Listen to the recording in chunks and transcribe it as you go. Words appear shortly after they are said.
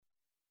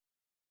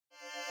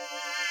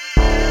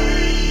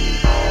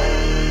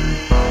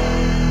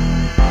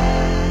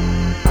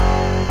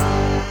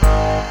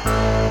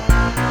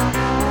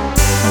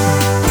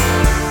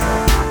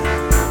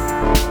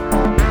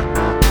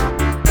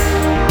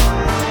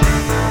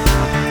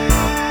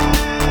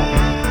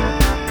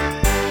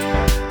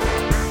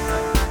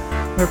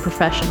We're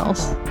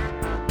professionals.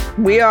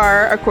 We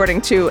are,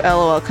 according to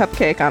LOL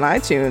Cupcake on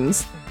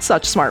iTunes,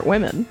 such smart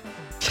women.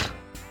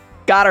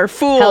 Got her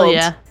fooled. Hell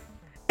yeah.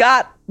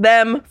 Got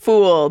them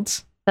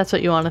fooled. That's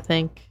what you want to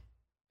think.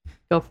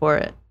 Go for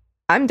it.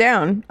 I'm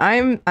down.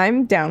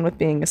 I'm down with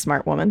being a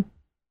smart woman.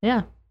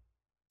 Yeah.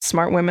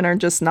 Smart women are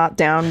just not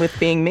down with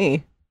being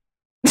me.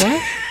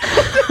 What?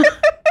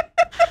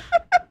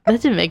 That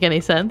didn't make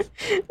any sense.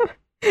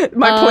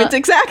 My point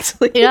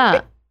exactly.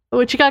 Yeah.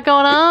 What you got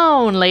going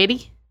on,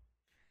 lady?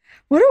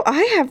 What do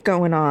I have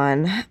going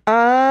on?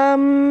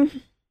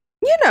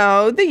 You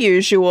know, the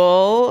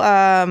usual.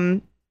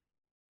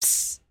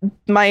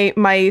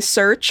 My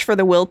search for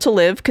the will to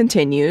live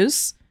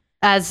continues.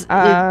 As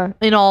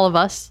in all of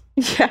us.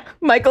 Yeah,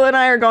 Michael and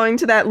I are going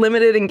to that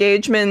limited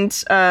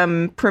engagement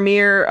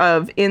premiere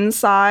of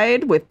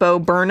Inside with Bo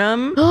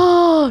Burnham.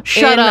 Oh,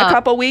 shut up. In a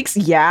couple weeks.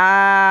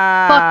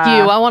 Yeah. Fuck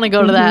you. I want to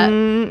go to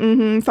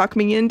that. Fuck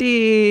me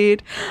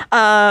indeed.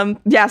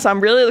 Yeah, so I'm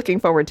really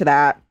looking forward to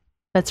that.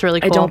 That's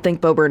really cool. I don't think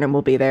Bo Burnham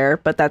will be there,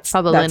 but that's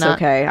not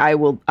okay. I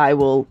will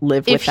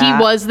live with that. If he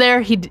was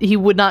there, he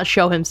would not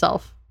show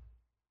himself.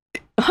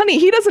 Honey,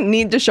 he doesn't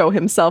need to show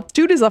himself.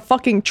 Dude is a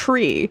fucking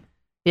tree.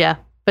 Yeah.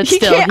 But he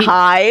still, can't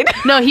hide.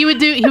 No, he would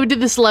do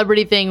the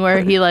celebrity thing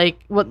where he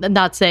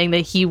not saying that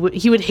he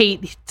would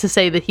hate to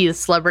say that he is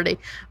celebrity,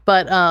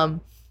 but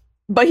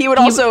he would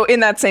also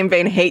in that same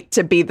vein hate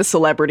to be the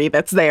celebrity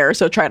that's there,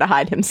 so try to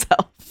hide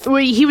himself.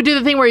 He would do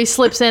the thing where he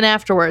slips in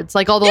afterwards,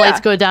 like all the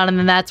lights go down, and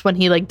then that's when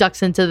he like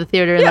ducks into the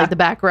theater in like the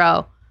back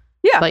row.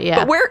 Yeah,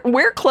 but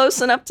we're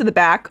close enough to the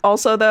back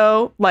also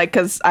though, like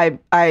because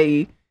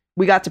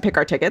we got to pick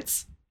our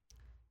tickets.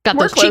 Got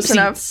those cheap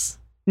seats.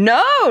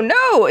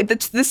 No,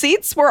 the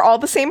seats were all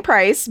the same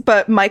price,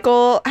 but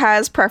Michael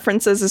has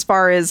preferences as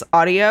far as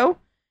audio,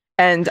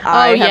 and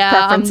I have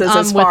preferences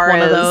as far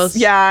as those.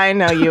 Yeah, I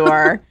know you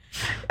are.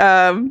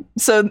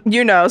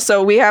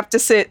 So we have to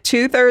sit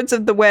 2/3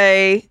 of the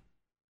way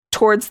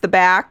towards the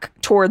back,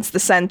 towards the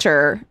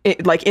center,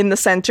 like in the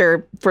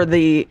center for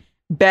the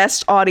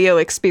best audio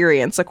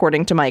experience,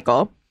 according to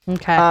Michael.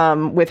 Okay.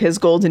 With his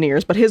golden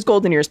ears, but his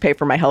golden ears pay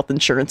for my health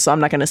insurance, so I'm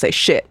not going to say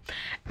shit.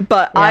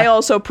 But I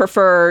also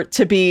prefer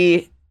to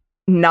be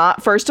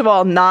first of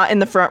all, not in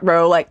the front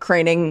row, like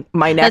craning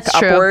my neck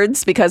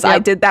upwards, because I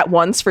did that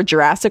once for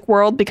Jurassic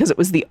World because it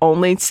was the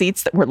only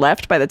seats that were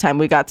left by the time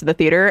we got to the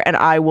theater, and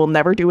I will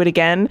never do it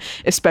again,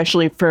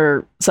 especially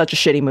for such a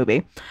shitty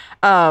movie.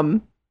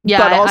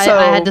 But also,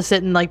 I had to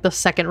sit in like the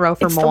second row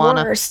for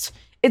Moana.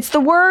 It's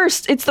the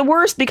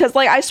worst because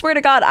like I swear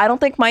to God, I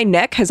don't think my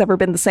neck has ever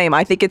been the same.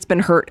 I think it's been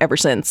hurt ever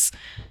since.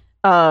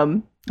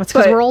 That's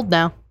because we're old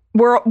now.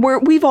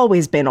 We've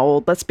always been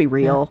old. Let's be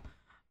real.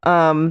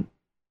 Yeah.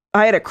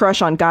 I had a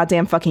crush on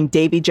goddamn fucking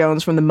Davy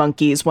Jones from the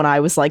Monkees when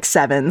I was like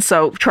 7.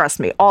 So trust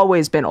me,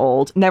 always been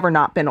old, never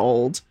not been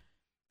old.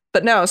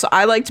 But no, so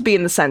I like to be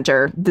in the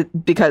center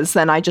because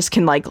then I just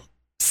can like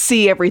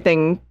see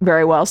everything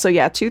very well. So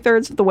yeah,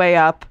 2/3 of the way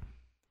up.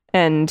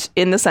 And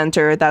in the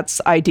center,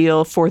 that's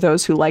ideal for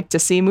those who like to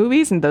see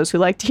movies and those who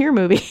like to hear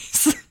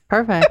movies.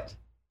 Perfect.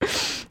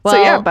 Well,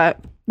 so yeah, but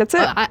that's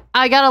it.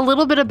 I got a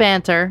little bit of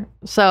banter.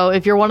 So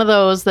if you're one of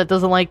those that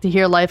doesn't like to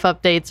hear life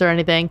updates or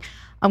anything,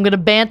 I'm going to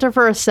banter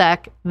for a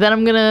sec. Then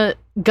I'm going to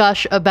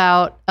gush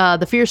about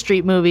the Fear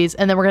Street movies,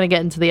 and then we're going to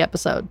get into the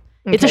episode.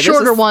 Okay, it's a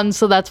shorter one,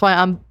 so that's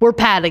why we're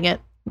padding it.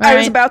 I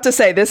was about to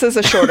say, this is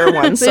a shorter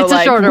one. So it's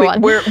a shorter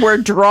one. We're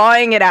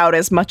drawing it out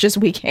as much as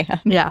we can.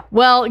 Yeah.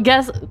 Well,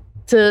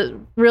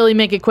 to really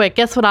make it quick,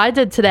 guess what I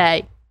did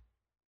today?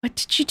 What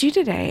did you do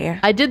today?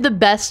 I did the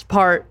best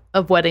part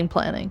of wedding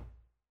planning.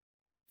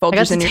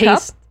 Folgers in your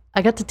cup?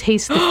 I got to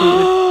taste the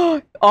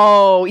food.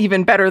 Oh,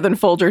 even better than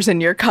Folgers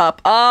in your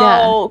cup.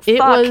 Oh, yeah,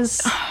 fuck. It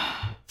was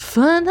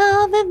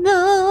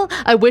phenomenal.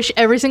 I wish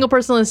every single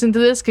person listening to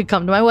this could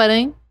come to my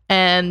wedding,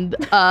 and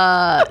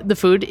the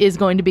food is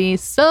going to be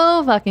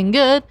so fucking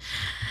good.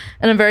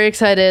 And I'm very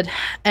excited.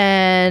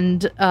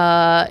 And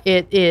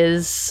it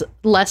is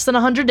less than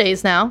 100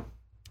 days now.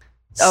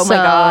 Oh my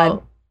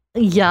God.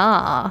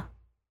 Yeah.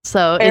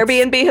 So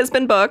Airbnb has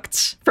been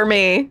booked for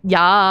me.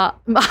 Yeah.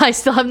 I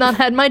still have not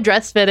had my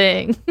dress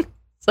fitting.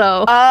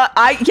 So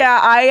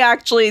I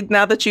actually,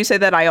 now that you say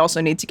that, I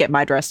also need to get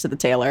my dress to the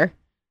tailor.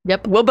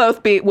 Yep. We'll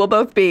both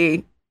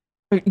be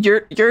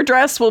your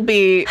dress will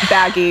be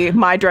baggy,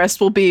 my dress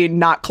will be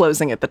not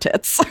closing at the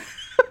tits.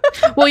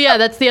 Well, yeah,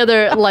 that's the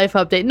other life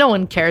update. No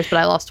one cares, but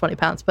I lost 20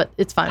 pounds, but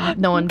it's fine.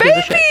 No one gives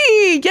a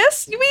shit.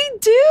 Yes, we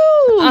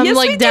do. I'm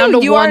like down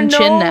to one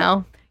chin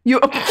now.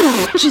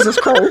 Jesus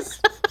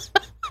Christ.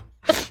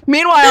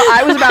 Meanwhile,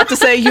 I was about to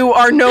say you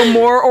are no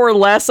more or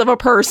less of a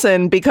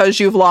person because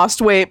you've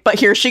lost weight, but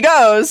here she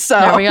goes. So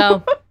there we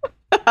go.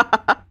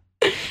 I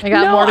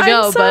got more to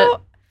go,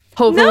 but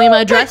hopefully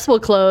my dress will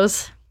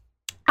close.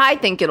 I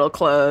think it'll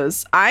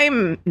close.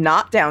 I'm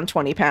not down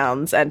 20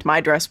 pounds and my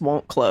dress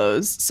won't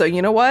close. So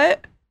you know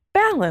what?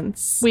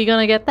 Balance. We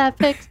gonna get that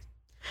fixed.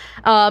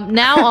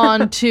 Now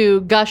on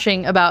to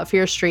gushing about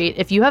Fear Street.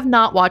 If you have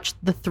not watched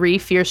the 3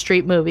 Fear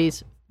Street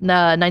movies,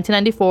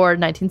 1994,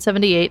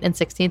 1978, and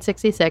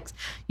 1666.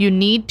 You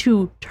need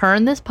to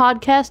turn this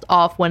podcast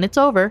off when it's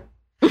over,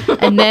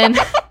 and then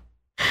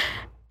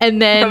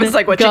I was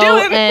like, what you go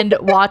doing? and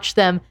watch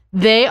them.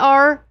 They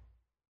are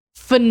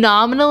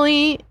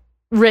phenomenally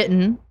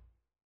written.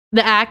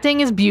 The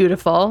acting is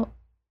beautiful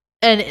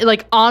and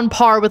like on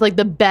par with like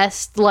the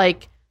best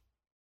like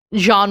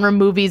genre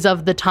movies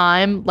of the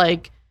time.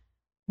 Like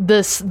the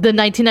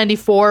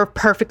 1994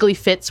 perfectly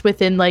fits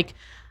within like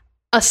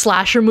a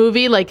slasher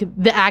movie. Like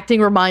the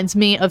acting reminds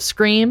me of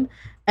Scream,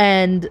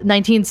 and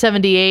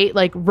 1978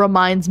 like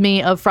reminds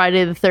me of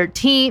Friday the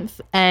 13th,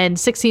 and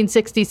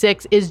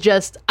 1666 is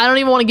just, I don't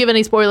even want to give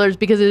any spoilers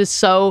because it is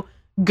so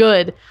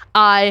good.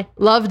 I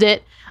loved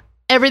it.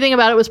 Everything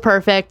about it was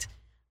perfect.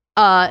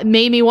 It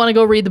made me want to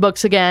go read the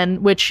books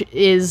again, which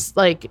is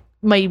like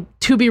my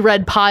to be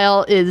read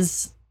pile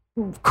is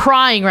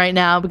crying right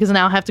now because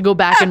now I have to go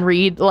back and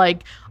read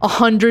like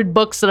 100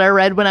 books that I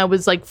read when I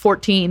was like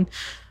 14.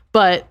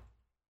 But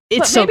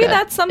it's so maybe good.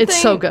 that's something.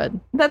 It's so good.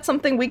 That's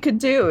something we could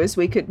do. Is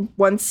we could,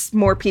 once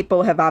more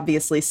people have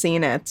obviously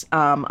seen it.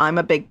 I'm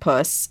a big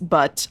puss,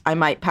 but I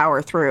might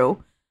power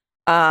through.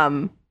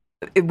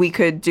 We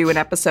could do an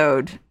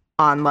episode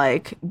on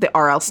like the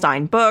R.L.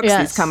 Stine books.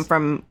 Yes. These come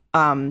from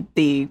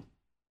the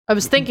I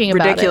was thinking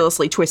about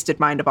ridiculously twisted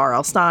mind of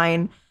R.L.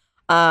 Stine.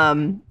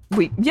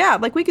 We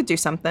could do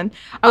something.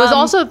 I was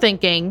also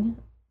thinking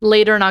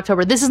later in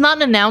October. This is not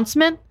an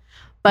announcement,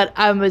 but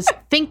I was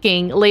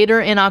thinking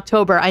later in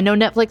October. I know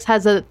Netflix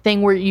has a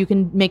thing where you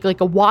can make like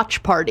a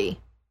watch party.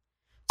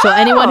 So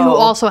anyone who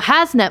also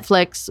has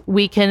Netflix,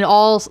 we can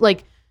all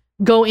like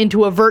go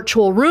into a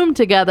virtual room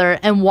together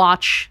and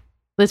watch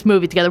this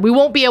movie together. We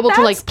won't be able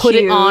to like put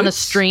it on a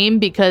stream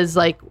because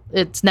like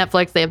it's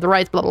Netflix, they have the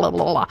rights, blah, blah,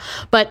 blah, blah, blah.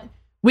 But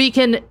we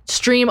can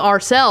stream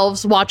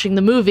ourselves watching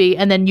the movie,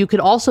 and then you could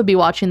also be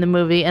watching the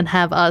movie and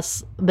have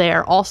us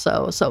there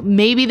also. So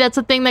maybe that's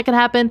a thing that could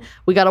happen.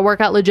 We got to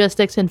work out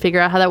logistics and figure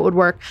out how that would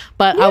work.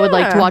 But I would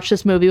like to watch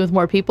this movie with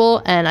more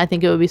people, and I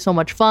think it would be so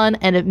much fun.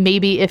 And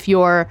maybe if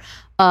you're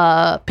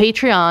a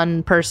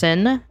Patreon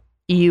person,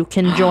 you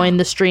can join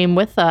the stream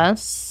with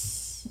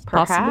us.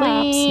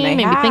 Possibly.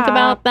 Maybe think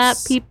about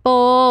that,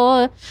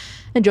 people.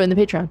 And join the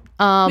Patreon.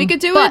 We could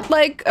do it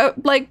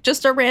like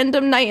just a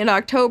random night in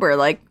October,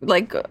 like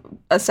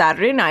a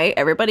Saturday night.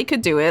 Everybody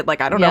could do it. Like,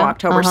 I don't know,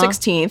 October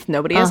 16th.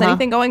 Nobody has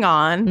anything going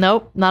on.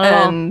 Nope, not at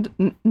all.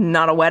 And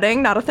not a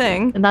wedding, not a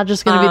thing. And not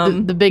just going to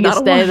be the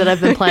biggest day that I've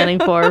been planning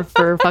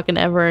for fucking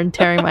ever and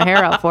tearing my hair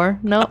out for.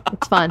 Nope,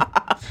 it's fine.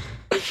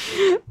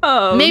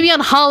 Maybe on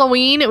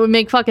Halloween it would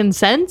make fucking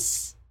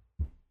sense.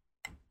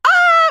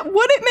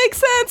 Would it make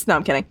sense? No,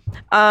 I'm kidding.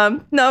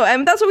 No,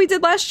 and that's what we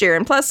did last year.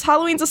 And plus,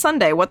 Halloween's a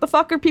Sunday. What the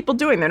fuck are people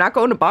doing? They're not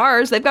going to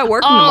bars. They've got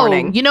work in the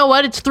morning. You know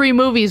what? It's 3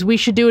 movies. We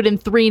should do it in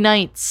 3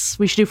 nights.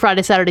 We should do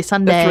Friday, Saturday,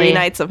 Sunday. The 3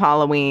 nights of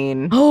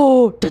Halloween.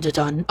 Oh,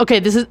 dun.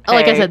 Okay, this is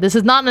like I said. This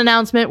is not an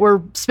announcement. We're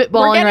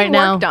spitballing right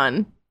now. We're getting work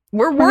done.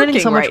 We're working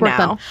so much work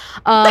now.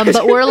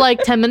 But we're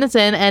like 10 minutes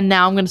in, and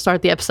now I'm going to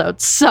start the episode.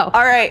 So,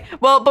 all right.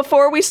 Well,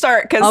 before we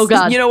start,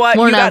 because you know what,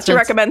 you got to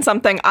recommend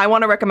something. I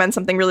want to recommend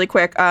something really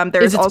quick.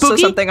 There's also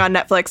spooky? Something on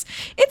Netflix.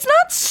 It's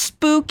not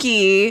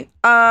spooky.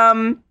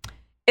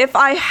 If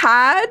I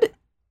had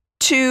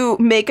to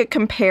make a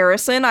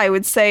comparison, I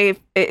would say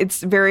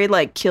it's very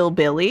like Kill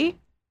Billy.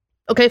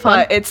 Okay,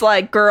 fine. It's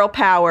like girl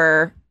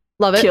power.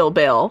 Love it. Kill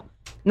Bill.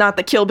 Not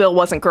that Kill Bill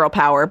wasn't girl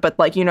power, but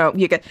like, you know,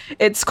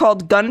 it's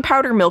called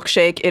Gunpowder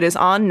Milkshake. It is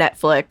on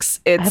Netflix.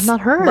 I have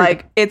not heard.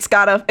 Like, it's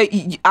got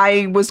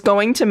I was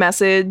going to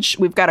message,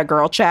 we've got a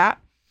girl chat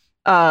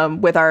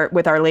with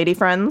our lady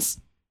friends.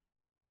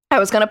 I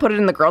was going to put it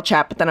in the girl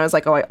chat, but then I was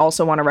like, oh, I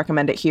also want to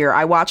recommend it here.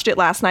 I watched it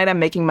last night. I'm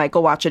making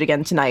Michael watch it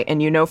again tonight.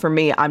 And you know, for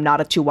me, I'm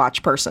not a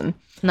 2-watch person.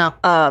 No.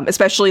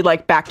 Especially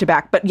like back to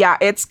back. But yeah,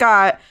 it's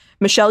got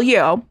Michelle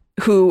Yeoh,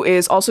 who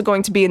is also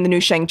going to be in the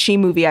new Shang-Chi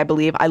movie, I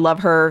believe. I love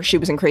her. She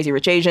was in Crazy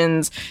Rich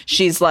Asians.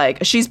 She's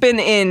been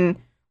in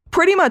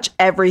pretty much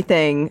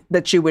everything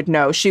that you would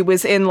know. She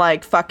was in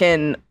like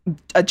fucking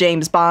a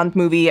James Bond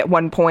movie at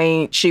one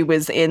point. She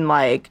was in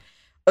like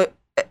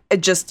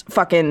just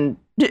fucking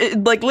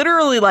like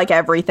literally like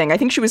everything. I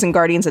think she was in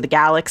Guardians of the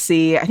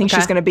Galaxy. I think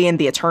she's going to be in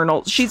The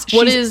Eternals. She's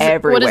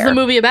everywhere. What is the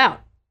movie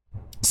about?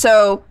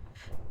 So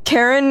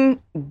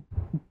Karen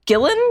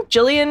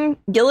Gillian,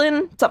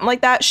 something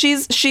like that.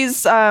 She's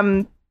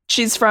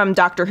from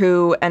Doctor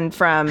Who and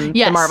from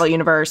the Marvel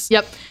Universe.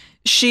 Yep.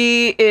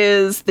 She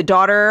is the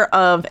daughter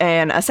of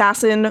an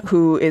assassin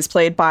who is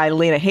played by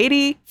Lena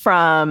Headey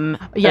from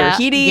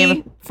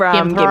Game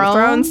of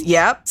Thrones.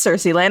 Yep,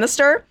 Cersei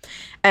Lannister.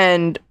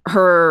 And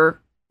her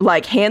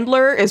like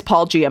handler is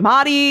Paul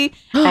Giamatti,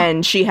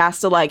 and she has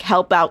to like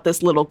help out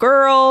this little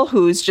girl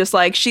who's just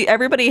like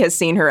everybody has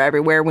seen her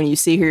everywhere. When you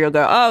see her, you'll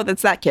go, oh,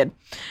 that's that kid.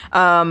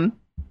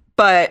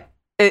 But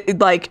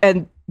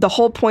and the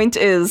whole point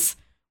is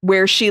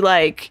where she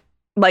like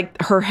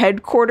her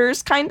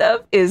headquarters kind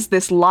of is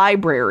this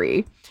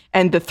library,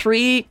 and the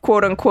 3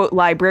 quote unquote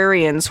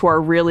librarians who are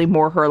really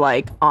more her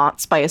like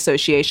aunts by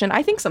association.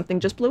 I think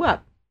something just blew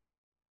up.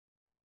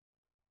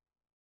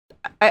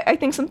 I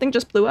think something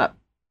just blew up.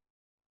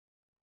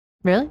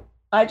 Really?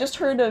 I just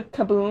heard a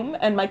kaboom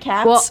and my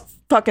cats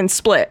fucking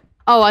split.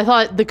 Oh, I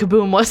thought the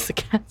kaboom was the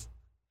cats.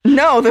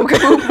 No, the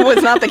kaboom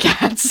was not the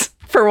cats.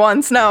 For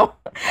once, no.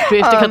 Do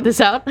we have to cut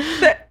this out? We'll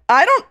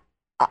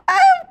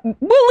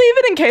leave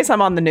it in case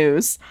I'm on the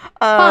news.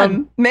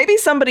 Fun. Maybe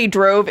somebody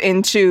drove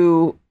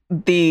into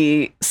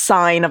the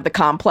sign of the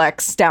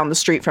complex down the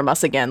street from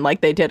us again,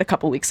 like they did a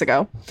couple weeks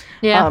ago.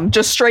 Yeah.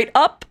 Just straight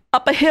up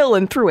a hill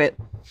and through it.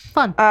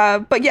 Fun.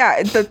 But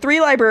yeah, the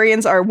three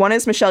librarians are, one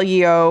is Michelle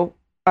Yeoh,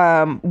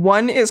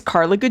 one is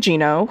Carla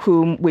Gugino,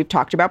 whom we've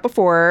talked about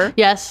before.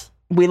 Yes.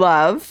 We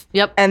love.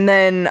 Yep. And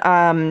then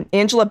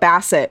Angela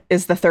Bassett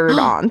is the third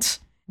aunt.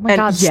 Oh my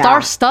God,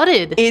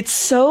 star-studded.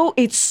 It's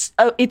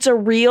a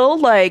real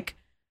like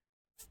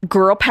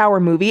girl power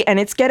movie, and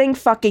it's getting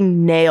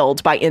fucking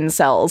nailed by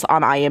incels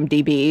on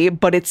IMDb,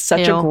 but it's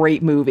such a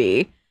great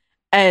movie.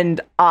 And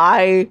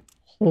I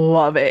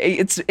love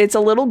it. It's a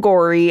little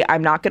gory,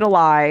 I'm not gonna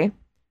lie.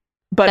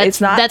 But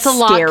it's not That's a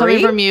lot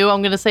coming from you.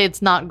 I'm gonna say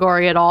it's not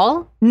gory at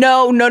all.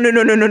 No.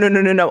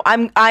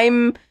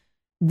 I'm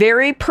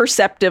very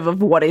perceptive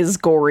of what is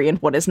gory and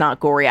what is not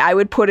gory. I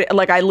would put it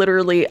like,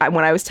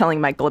 when I was telling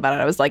Michael about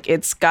it, I was like,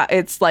 it's got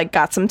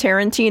some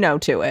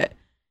Tarantino to it.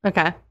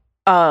 Okay.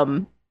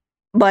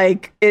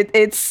 Like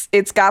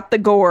it's got the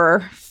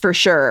gore for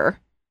sure,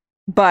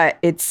 but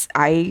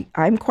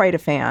I'm quite a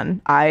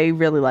fan. I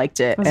really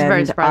liked it. That's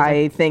very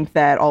surprising. I think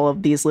that all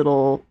of these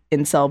little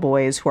incel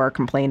boys who are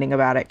complaining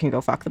about it can go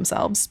fuck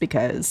themselves,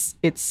 because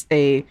it's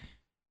a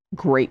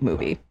great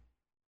movie.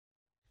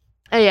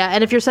 Yeah,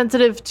 and if you're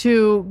sensitive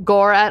to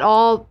gore at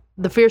all,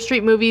 the Fear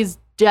Street movies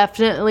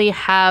definitely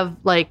have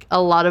like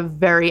a lot of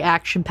very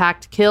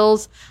action-packed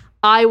kills.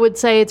 I would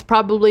say it's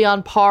probably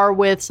on par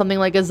with something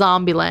like a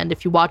Zombieland.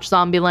 If you watch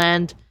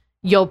Zombieland,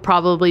 you'll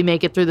probably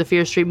make it through the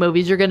Fear Street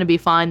movies. You're going to be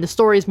fine. The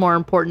story's more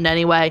important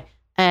anyway,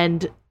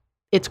 and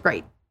it's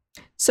great.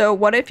 So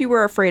what if you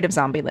were afraid of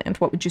Zombieland?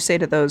 What would you say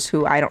to those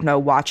who, I don't know,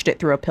 watched it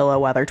through a pillow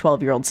while their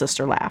 12-year-old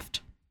sister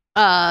laughed?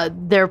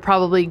 They're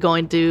probably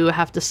going to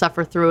have to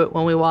suffer through it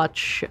when we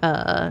watch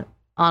on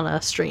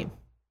a stream.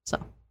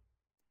 So,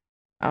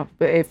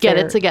 get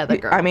it together,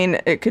 girl. I mean,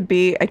 it could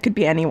be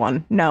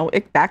anyone. No,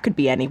 that could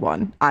be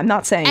anyone. I'm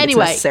not saying it's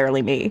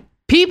necessarily me.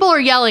 People are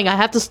yelling. I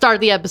have to start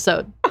the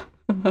episode.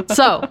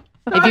 So,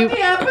 if you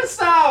the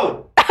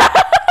episode,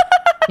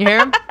 you hear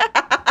him?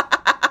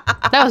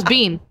 That was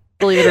Bean.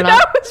 Believe it or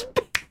not.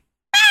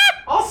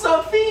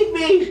 Also feed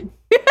me.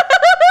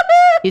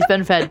 He's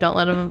been fed. Don't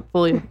let him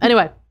fool you.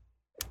 Anyway.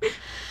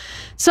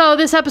 So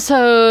this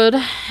episode,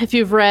 if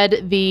you've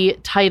read the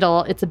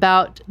title, it's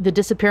about the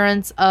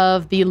disappearance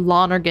of the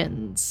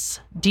Lonergans.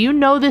 Do you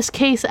know this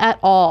case at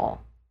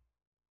all?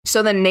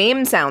 So the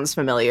name sounds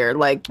familiar,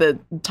 like the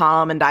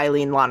Tom and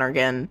Eileen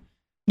Lonergan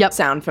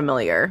sound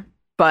familiar.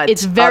 But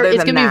it's going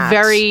to be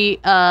very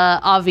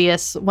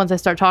obvious once I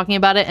start talking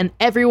about it. And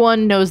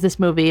everyone knows this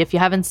movie. If you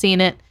haven't seen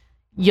it,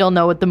 you'll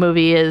know what the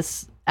movie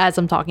is as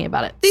I'm talking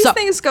about it. These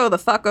things go the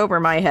fuck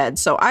over my head,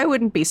 so I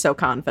wouldn't be so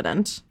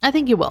confident. I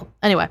think you will.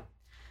 Anyway.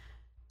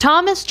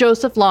 Thomas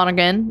Joseph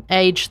Lonergan,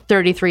 age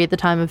 33 at the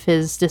time of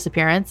his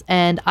disappearance,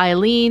 and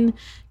Eileen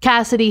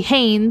Cassidy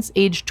Haynes,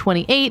 age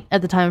 28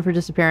 at the time of her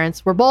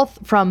disappearance, were both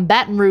from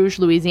Baton Rouge,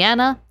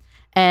 Louisiana,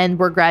 and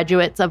were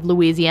graduates of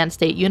Louisiana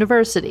State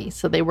University,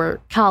 so they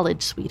were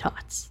college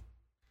sweethearts.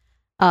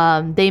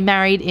 They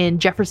married in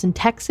Jefferson,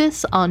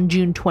 Texas on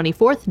June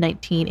 24th,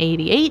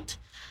 1988,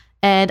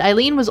 and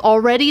Eileen was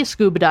already a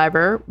scuba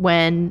diver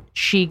when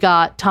she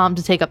got Tom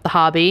to take up the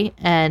hobby,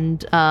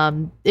 and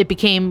it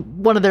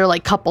became one of their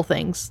like couple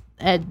things.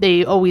 And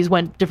they always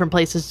went different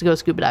places to go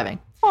scuba diving.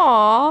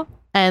 Aww.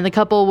 And the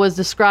couple was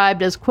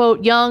described as,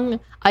 quote, young,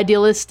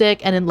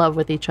 idealistic, and in love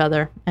with each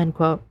other, end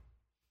quote.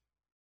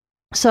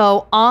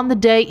 So on the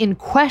day in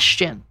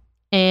question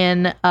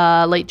in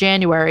late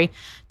January,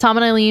 Tom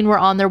and Eileen were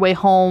on their way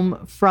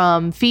home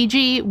from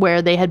Fiji,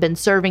 where they had been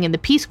serving in the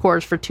Peace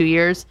Corps for 2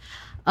 years.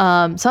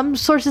 Some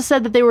sources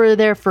said that they were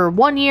there for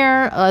 1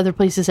 year. Other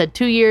places said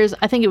 2 years.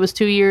 I think it was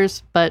 2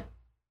 years, but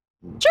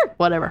sure,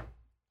 whatever.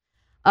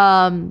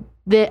 On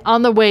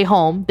the way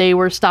home, they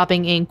were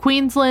stopping in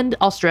Queensland,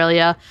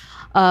 Australia,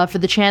 for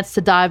the chance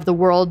to dive the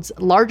world's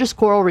largest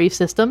coral reef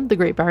system, the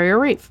Great Barrier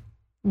Reef,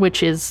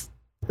 which is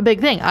a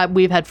big thing.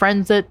 We've had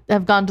friends that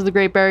have gone to the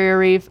Great Barrier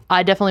Reef.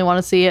 I definitely want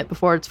to see it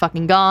before it's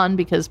fucking gone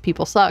because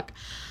people suck.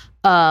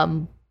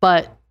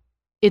 But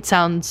it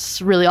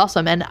sounds really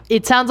awesome. And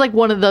it sounds like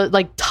one of the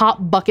like top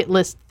bucket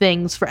list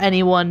things for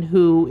anyone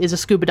who is a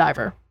scuba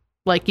diver.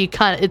 Like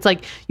it's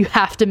like you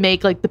have to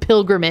make like the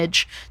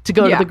pilgrimage to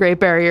go to the Great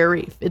Barrier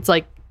Reef. It's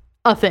like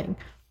a thing.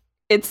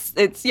 It's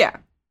the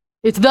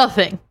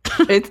thing.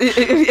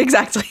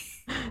 Exactly.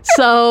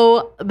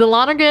 So the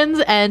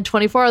Lonergans and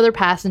 24 other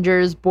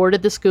passengers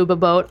boarded the scuba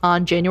boat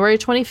on January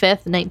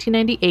 25th,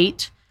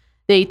 1998.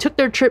 They took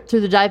their trip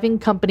through the diving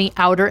company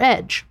Outer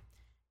Edge.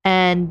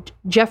 And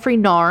Jeffrey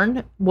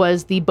Narn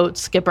was the boat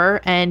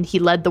skipper, and he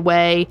led the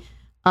way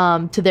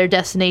to their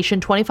destination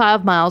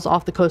 25 miles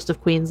off the coast of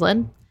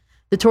Queensland.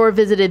 The tour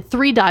visited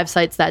 3 dive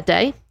sites that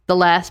day: the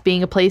last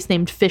being a place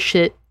named Fish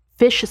City.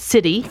 Fish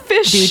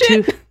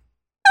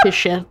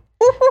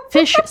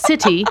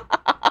City,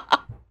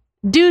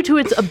 due to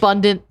its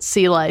abundant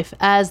sea life,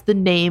 as the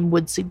name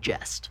would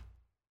suggest.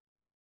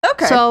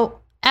 Okay.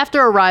 So,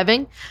 after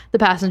arriving, the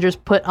passengers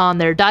put on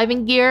their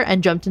diving gear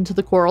and jumped into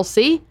the Coral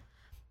Sea.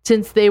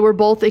 Since they were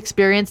both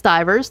experienced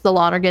divers, the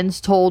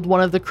Lonergans told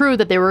one of the crew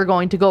that they were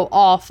going to go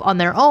off on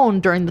their own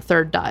during the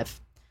third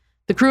dive.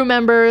 The crew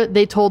member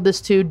they told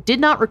this to did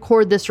not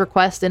record this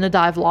request in a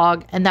dive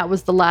log, and that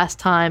was the last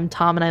time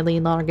Tom and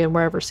Eileen Lonergan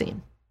were ever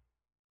seen.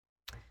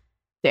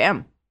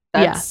 Damn.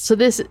 Yeah, so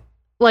this,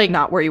 like...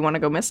 not where you want to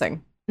go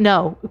missing.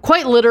 No,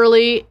 quite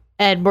literally,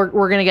 and we're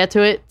going to get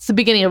to it, it's the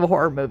beginning of a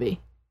horror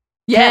movie.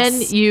 Yes.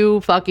 Can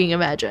you fucking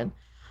imagine?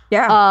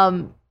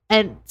 Yeah.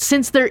 And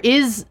since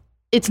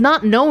it's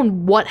not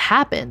known what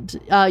happened,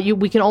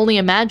 we can only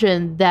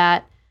imagine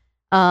that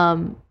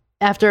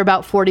after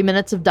about 40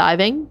 minutes of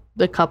diving,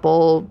 the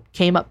couple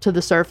came up to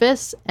the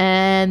surface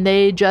and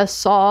they just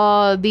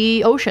saw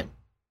the ocean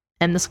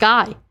and the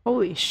sky.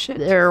 Holy shit.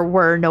 There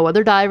were no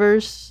other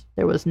divers.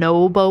 There was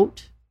no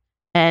boat.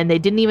 And they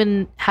didn't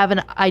even have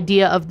an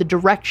idea of the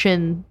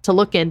direction to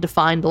look in to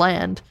find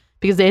land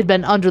because they had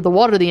been under the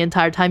water the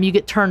entire time. You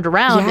get turned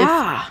around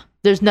if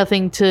there's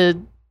nothing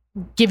to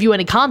give you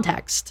any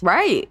context.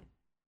 Right.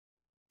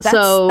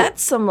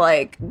 That's some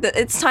like,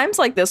 it's times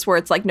like this where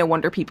it's like, no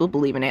wonder people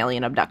believe in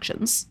alien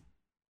abductions.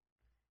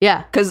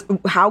 Yeah. Because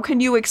how can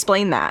you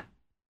explain that?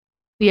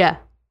 Yeah.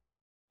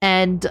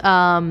 And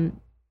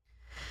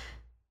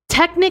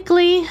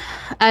technically,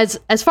 as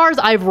far as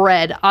I've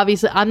read,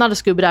 obviously I'm not a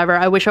scuba diver.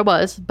 I wish I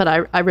was, but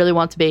I really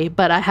want to be,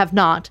 but I have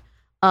not.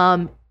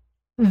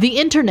 The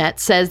internet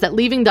says that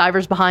leaving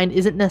divers behind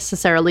isn't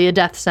necessarily a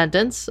death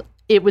sentence.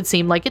 It would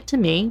seem like it to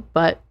me,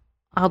 but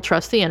I'll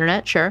trust the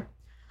internet, sure.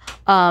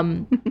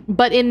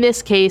 But in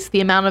this case,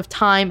 the amount of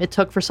time it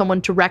took for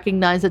someone to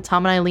recognize that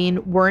Tom and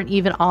Eileen weren't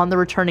even on the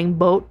returning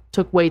boat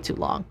took way too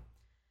long.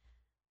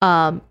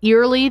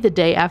 Eerily, the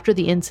day after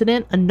the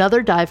incident,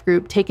 another dive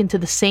group taken to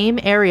the same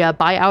area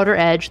by Outer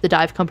Edge, the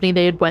dive company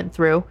they had went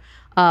through,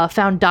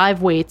 found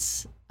dive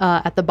weights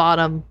at the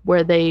bottom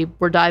where they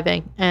were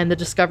diving, and the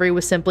discovery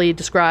was simply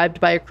described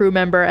by a crew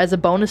member as a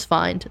bonus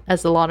find,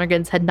 as the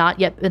Lonergans had not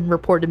yet been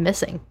reported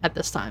missing at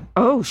this time.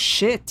 Oh,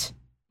 shit.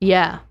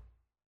 Yeah.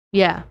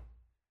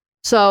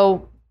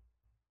 So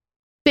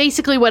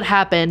basically what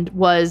happened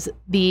was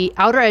the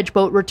Outer Edge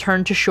boat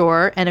returned to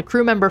shore and a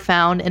crew member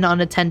found an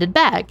unattended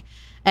bag.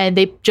 And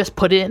they just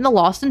put it in the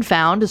lost and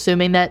found,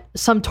 assuming that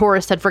some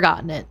tourist had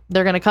forgotten it.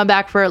 They're going to come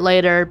back for it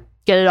later,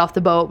 get it off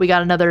the boat. We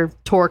got another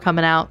tour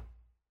coming out.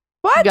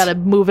 What? We got to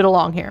move it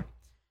along here.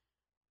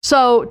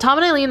 So Tom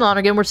and Eileen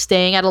Lonergan were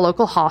staying at a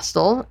local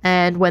hostel,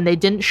 and when they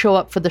didn't show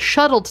up for the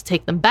shuttle to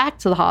take them back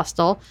to the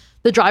hostel,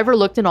 the driver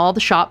looked in all the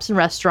shops and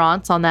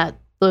restaurants on the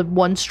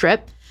one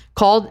strip,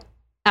 called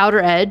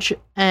Outer Edge,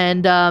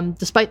 and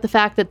despite the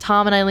fact that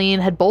Tom and Eileen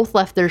had both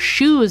left their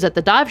shoes at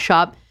the dive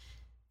shop,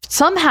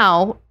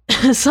 somehow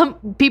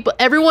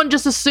everyone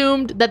just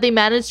assumed that they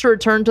managed to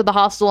return to the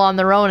hostel on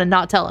their own and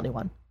not tell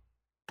anyone.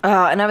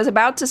 And I was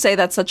about to say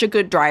that's such a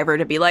good driver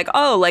to be like,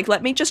 oh, like,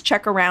 let me just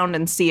check around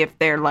and see if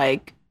they're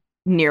like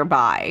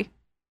nearby.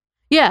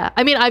 Yeah.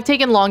 I mean, I've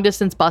taken long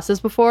distance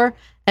buses before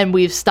and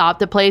we've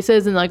stopped at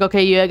places and like,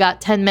 okay, you got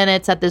 10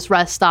 minutes at this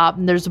rest stop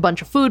and there's a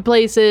bunch of food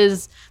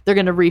places. They're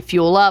going to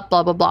refuel up,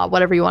 blah, blah, blah,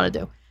 whatever you want to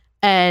do.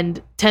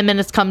 And 10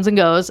 minutes comes and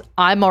goes.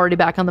 I'm already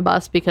back on the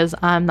bus because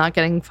I'm not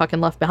getting fucking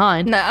left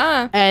behind.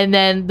 Nuh-uh. And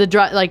then the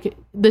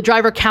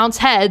driver counts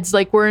heads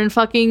like we're in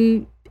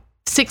fucking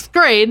 6th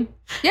grade.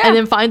 Yeah. And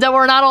then finds out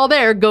we're not all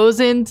there,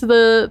 goes into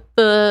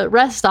the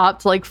rest stop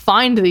to like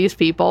find these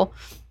people.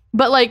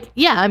 But like,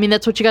 yeah, I mean,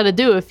 that's what you got to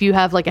do if you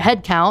have like a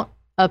head count.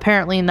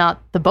 Apparently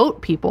not the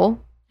boat people.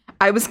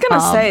 I was going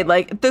to say,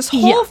 like, this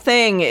whole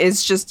thing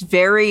is just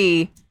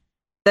very,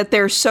 that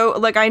they're so,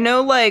 like, I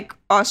know, like,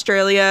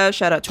 Australia,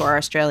 shout out to our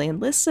Australian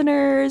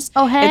listeners.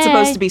 Oh, hey. It's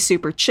supposed to be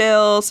super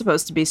chill,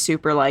 supposed to be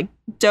super, like,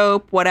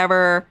 dope,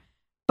 whatever.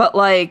 But,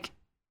 like,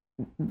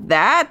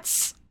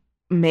 that's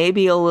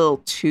maybe a little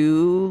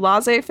too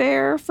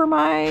laissez-faire for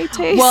my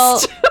taste.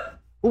 Well,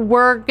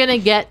 we're going to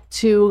get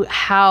to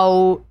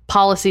how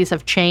policies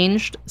have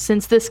changed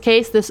since this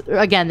case. This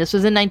was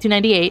in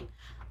 1998.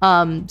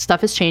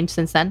 Stuff has changed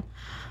since then.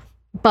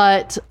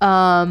 But,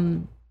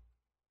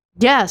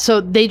 yeah,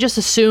 so they just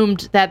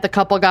assumed that the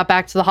couple got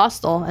back to the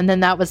hostel, and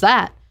then that was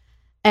that.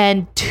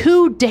 And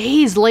 2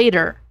 days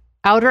later,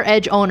 Outer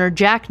Edge owner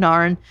Jack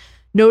Narn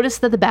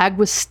noticed that the bag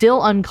was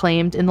still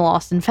unclaimed in the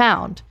lost and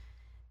found.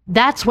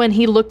 That's when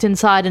he looked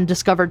inside and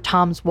discovered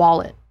Tom's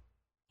wallet.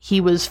 He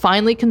was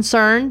finally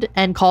concerned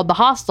and called the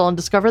hostel and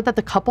discovered that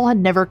the couple had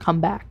never come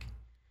back.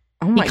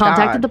 He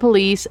contacted the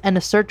police, and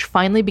a search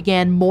finally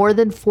began more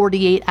than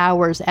 48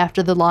 hours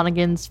after the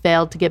Lonergans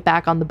failed to get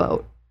back on the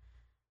boat.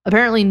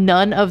 Apparently,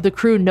 none of the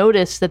crew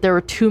noticed that there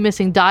were 2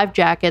 missing dive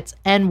jackets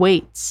and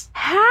weights.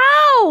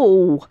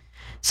 How?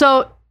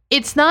 So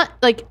it's not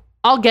like,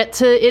 I'll get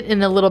to it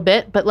in a little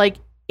bit, but like,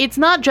 it's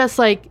not just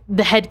like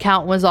the head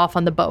count was off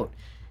on the boat.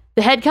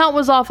 The head count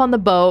was off on the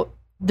boat.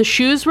 The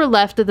shoes were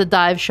left at the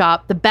dive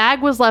shop. The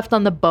bag was left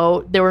on the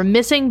boat. There were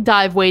missing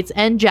dive weights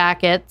and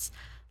jackets.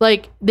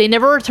 Like, they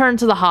never returned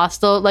to the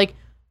hostel. Like,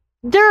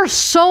 there are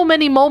so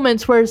many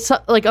moments where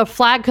like a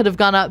flag could have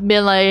gone up and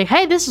been like,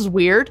 hey, this is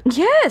weird.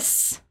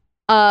 Yes.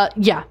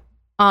 Yeah.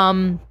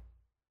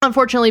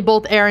 Unfortunately,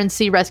 both air and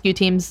sea rescue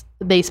teams,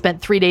 they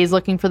spent 3 days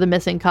looking for the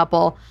missing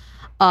couple.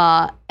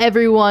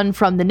 Everyone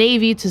from the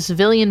Navy to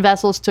civilian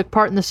vessels took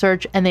part in the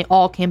search, and they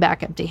all came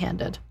back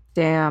empty-handed.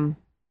 Damn.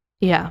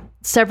 Yeah.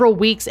 Several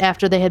weeks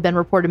after they had been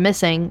reported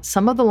missing,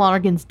 some of the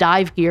Lonergans'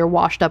 dive gear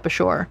washed up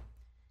ashore.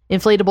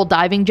 Inflatable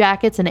diving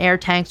jackets and air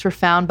tanks were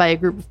found by a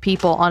group of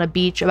people on a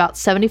beach about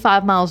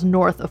 75 miles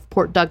north of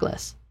Port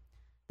Douglas.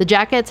 The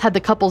jackets had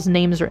the couple's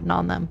names written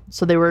on them,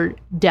 so they were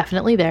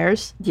definitely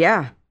theirs.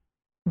 Yeah.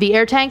 The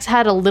air tanks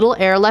had a little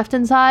air left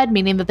inside,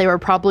 meaning that they were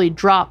probably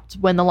dropped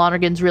when the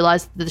Lonergans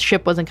realized that the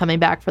ship wasn't coming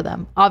back for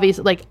them.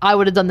 Obviously, like, I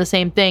would have done the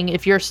same thing.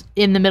 If you're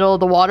in the middle of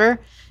the water,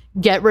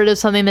 get rid of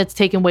something that's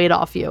taking weight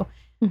off you.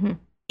 Mm-hmm.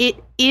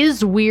 It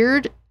is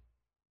weird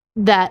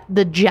that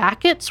the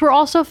jackets were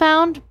also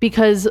found,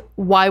 because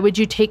why would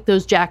you take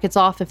those jackets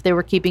off if they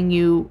were keeping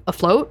you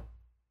afloat?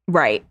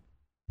 Right.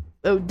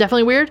 Oh,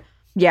 definitely weird.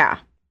 Yeah.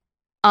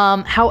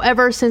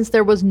 However, since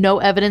there was no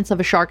evidence of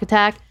a shark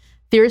attack,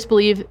 theorists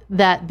believe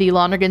that the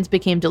Lonergans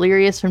became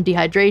delirious from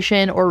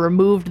dehydration or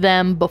removed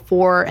them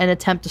before an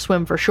attempt to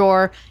swim for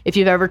shore. If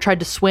you've ever tried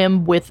to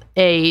swim with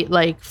a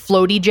like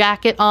floaty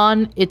jacket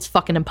on, it's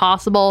fucking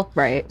impossible.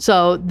 Right.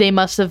 So they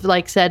must have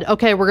like said,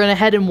 okay, we're going to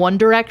head in one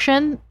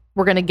direction.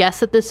 We're going to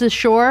guess that this is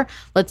shore.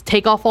 Let's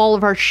take off all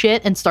of our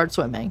shit and start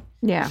swimming.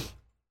 Yeah.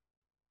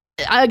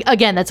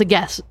 Again, that's a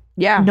guess.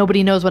 Yeah.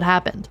 Nobody knows what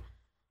happened.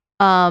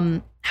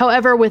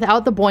 However,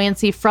 without the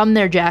buoyancy from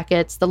their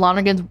jackets, the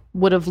Lonergans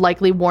would have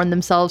likely worn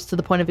themselves to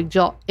the point of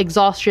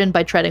exhaustion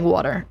by treading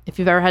water. If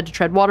you've ever had to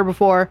tread water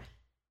before,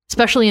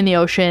 especially in the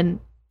ocean,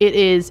 it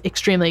is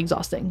extremely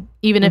exhausting,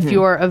 even if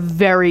you're a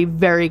very,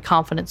 very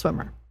confident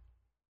swimmer.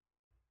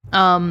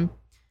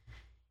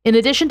 In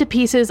addition to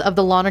pieces of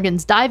the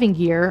Lonergans' diving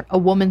gear, a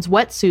woman's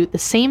wetsuit, the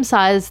same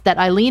size that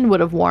Eileen would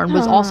have worn,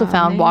 was also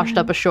found washed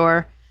up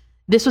ashore.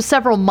 This was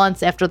several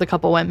months after the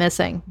couple went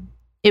missing.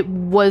 It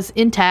was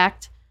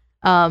intact,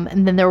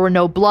 and then there were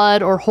no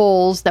blood or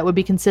holes that would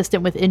be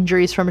consistent with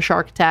injuries from a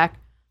shark attack.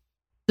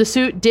 The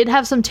suit did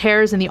have some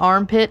tears in the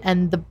armpit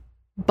and the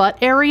butt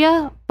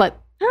area,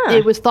 but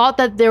it was thought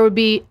that there would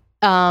be,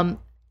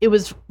 it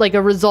was like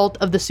a result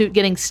of the suit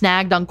getting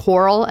snagged on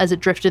coral as it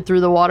drifted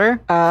through the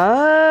water.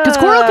 Oh. Because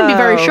coral can be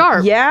very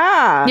sharp.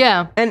 Yeah.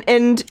 Yeah.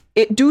 And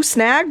it do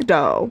snag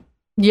though.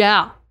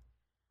 Yeah.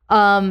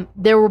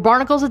 There were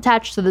barnacles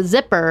attached to the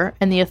zipper,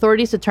 and the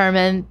authorities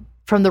determined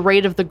from the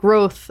rate of the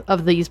growth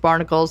of these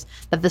barnacles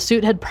that the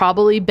suit had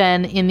probably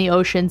been in the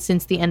ocean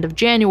since the end of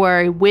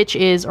January, which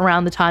is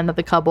around the time that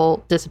the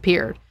couple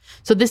disappeared.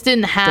 So this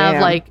didn't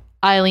have like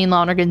Eileen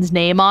Lonergan's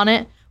name on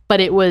it, but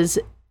it was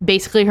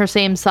basically her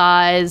same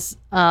size,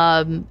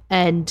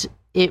 and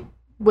it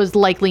was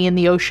likely in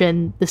the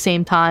ocean the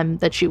same time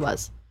that she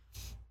was.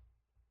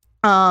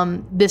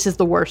 This is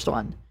the worst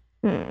one.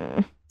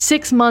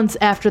 6 months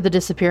after the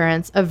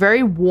disappearance, a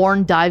very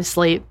worn dive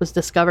slate was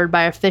discovered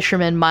by a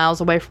fisherman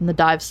miles away from the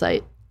dive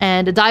site.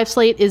 And a dive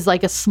slate is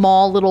like a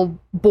small little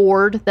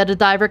board that a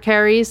diver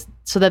carries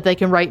so that they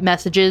can write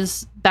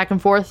messages back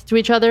and forth to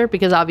each other,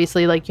 because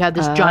obviously like you have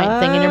this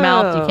giant thing in your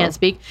mouth, you can't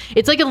speak.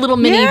 It's like a little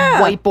mini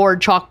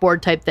whiteboard,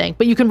 chalkboard type thing,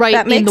 but you can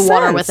write in the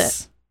water with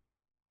it.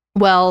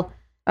 Well,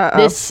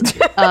 this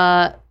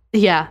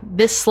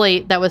this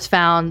slate that was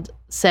found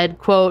said,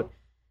 quote,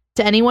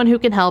 "To anyone who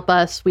can help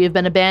us, we have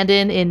been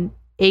abandoned in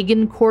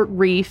Agincourt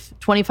Reef,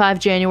 25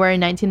 January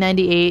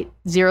 1998,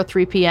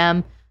 03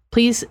 p.m.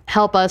 Please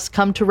help us,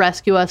 come to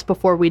rescue us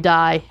before we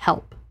die.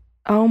 Help."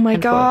 Oh my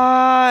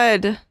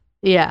God.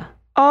 Yeah.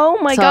 Oh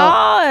my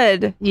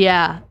God.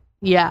 Yeah.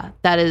 Yeah.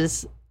 That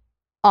is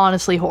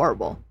honestly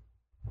horrible.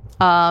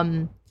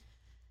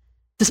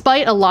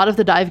 Despite a lot of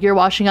the dive gear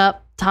washing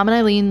up, Tom and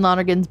Eileen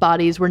Lonergan's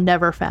bodies were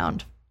never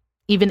found.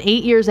 Even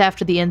 8 years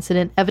after the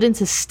incident,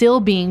 evidence is still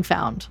being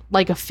found,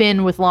 like a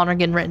fin with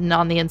Lonergan written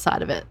on the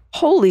inside of it.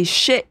 Holy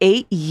shit,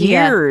 8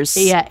 years.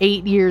 Yeah,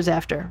 8 years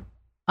after.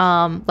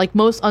 Like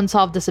most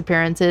unsolved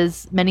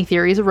disappearances, many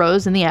theories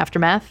arose in the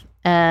aftermath.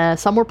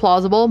 Some were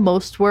plausible,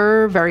 most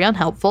were very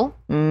unhelpful.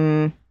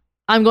 I'm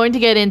going to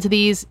get into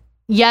these.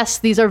 Yes,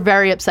 these are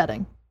very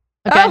upsetting.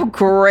 Okay? Oh,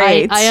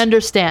 great. I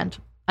understand.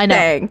 I know.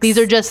 Thanks. These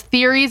are just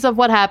theories of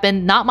what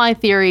happened, not my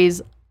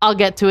theories. I'll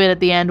get to it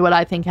at the end, what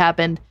I think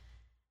happened.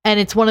 And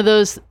it's one of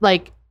those,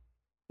 like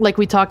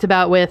we talked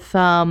about with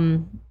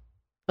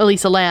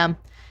Elisa Lam.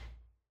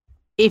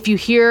 If you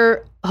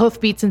hear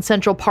hoofbeats in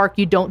Central Park,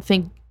 you don't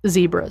think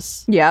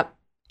zebras. Yep.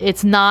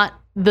 It's not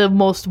the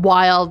most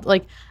wild.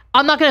 Like,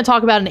 I'm not going to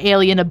talk about an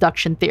alien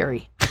abduction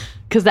theory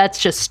because that's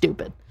just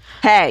stupid.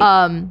 Hey.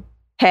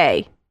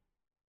 Hey.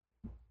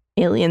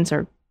 Aliens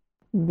are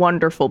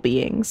wonderful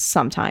beings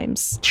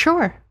sometimes.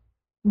 Sure.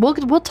 We'll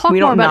talk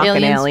more about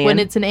aliens alien when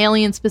it's an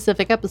alien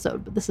specific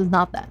episode, but this is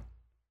not that.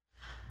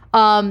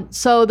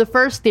 So the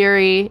first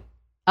theory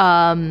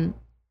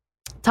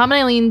Tom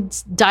and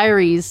Eileen's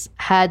diaries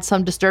had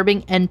some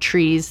disturbing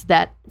entries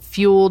that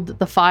fueled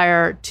the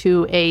fire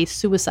to a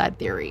suicide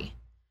theory.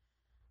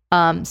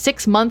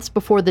 6 months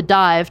before the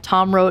dive,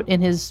 Tom wrote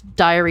in his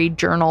diary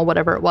journal,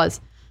 whatever it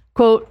was,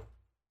 quote,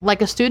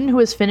 "Like a student who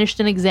has finished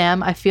an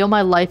exam, I feel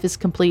my life is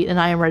complete and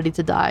I am ready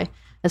to die.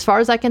 As far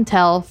as I can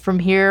tell, from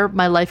here,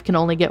 my life can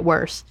only get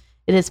worse.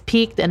 It has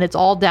peaked and it's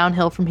all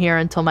downhill from here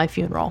until my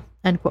funeral,"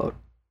 end quote.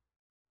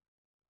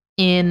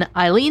 In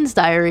Eileen's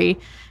diary,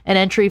 an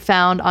entry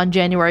found on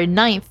January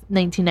 9th,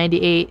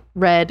 1998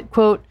 read,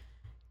 quote,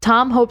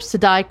 "Tom hopes to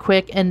die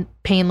quick and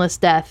painless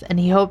death, and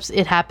he hopes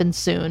it happens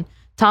soon.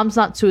 Tom's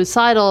not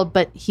suicidal,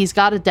 but he's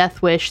got a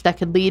death wish that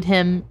could lead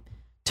him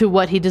to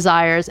what he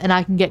desires, and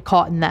I can get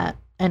caught in that,"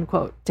 end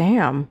quote.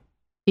 Damn.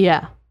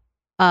 Yeah.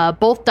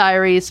 Both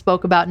diaries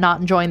spoke about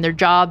not enjoying their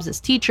jobs as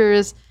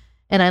teachers,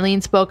 and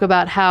Eileen spoke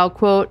about how,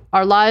 quote,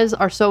 "Our lives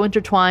are so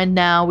intertwined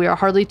now, we are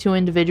hardly two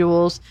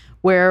individuals.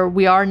 Where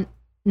we are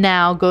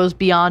now goes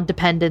beyond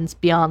dependence,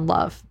 beyond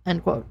love,"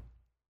 end quote.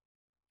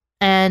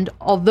 And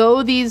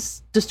although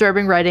these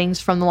disturbing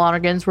writings from the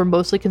Lonergans were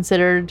mostly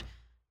considered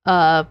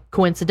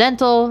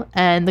coincidental,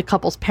 and the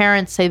couple's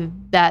parents say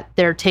that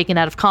they're taken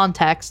out of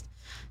context,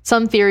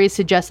 some theories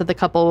suggest that the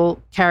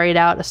couple carried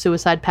out a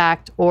suicide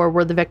pact or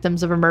were the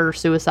victims of a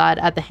murder-suicide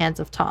at the hands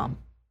of Tom.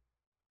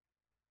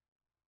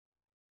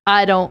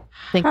 I don't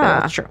think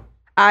that's true.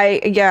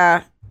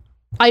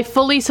 I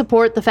fully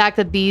support the fact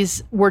that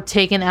these were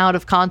taken out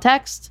of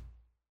context,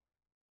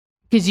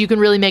 because you can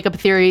really make up a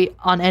theory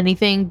on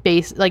anything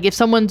based, like if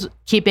someone's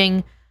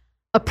keeping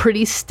a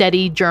pretty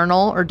steady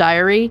journal or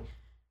diary,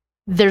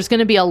 there's going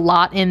to be a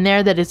lot in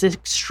there that is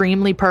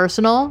extremely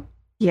personal.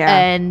 Yeah.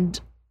 And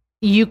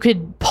you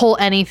could pull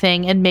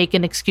anything and make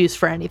an excuse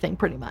for anything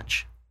pretty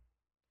much.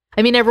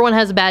 I mean, everyone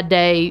has a bad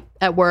day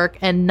at work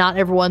and not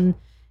everyone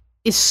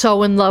is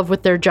so in love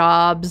with their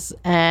jobs,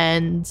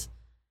 and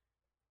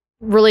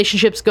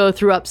relationships go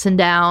through ups and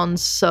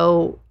downs.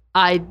 So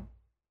I'm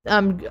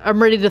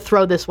ready to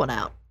throw this one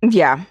out.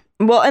 Yeah.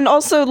 Well, and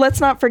also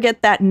let's not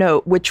forget that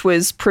note, which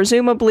was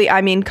presumably,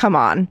 I mean, come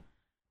on.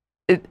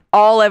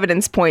 All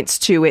evidence points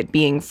to it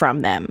being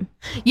from them.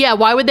 Yeah,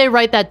 why would they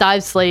write that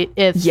dive slate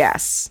if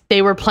Yes.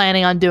 they were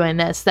planning on doing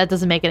this? That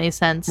doesn't make any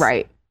sense.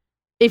 Right.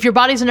 If your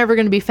bodies are never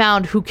going to be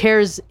found, who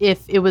cares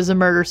if it was a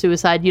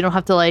murder-suicide? You don't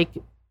have to, like,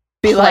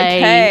 Be like,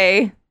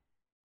 hey.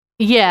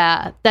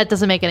 Yeah, that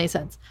doesn't make any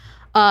sense.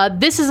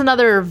 This is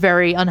another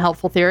very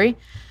unhelpful theory.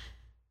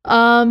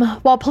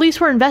 While police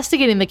were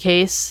investigating the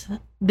case,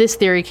 this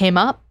theory came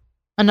up.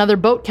 Another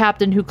boat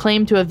captain who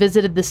claimed to have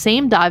visited the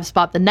same dive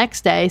spot the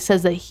next day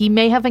says that he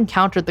may have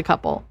encountered the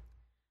couple.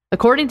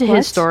 According to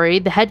his story,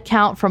 the head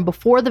count from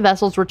before the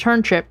vessel's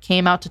return trip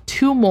came out to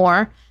 2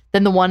 more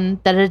than the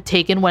one that it had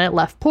taken when it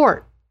left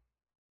port.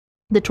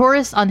 The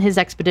tourists on his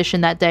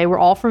expedition that day were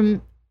all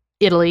from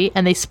Italy,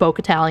 and they spoke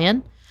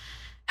Italian.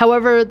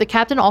 However, the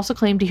captain also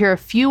claimed to hear a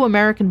few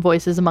American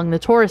voices among the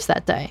tourists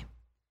that day.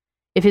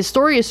 If his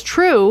story is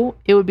true,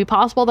 it would be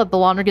possible that the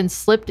Lonergans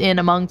slipped in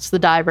amongst the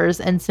divers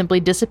and simply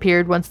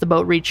disappeared once the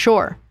boat reached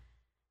shore.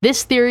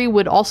 This theory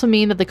would also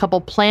mean that the couple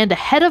planned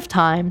ahead of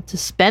time to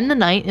spend the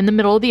night in the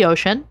middle of the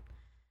ocean,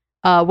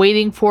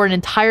 waiting for an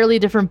entirely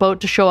different boat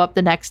to show up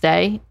the next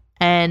day.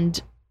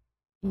 And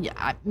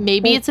yeah,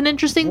 maybe it's an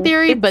interesting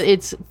theory, but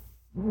it's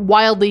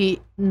wildly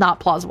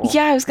not plausible.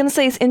 Yeah, I was going to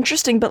say it's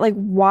interesting, but like,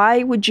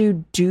 why would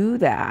you do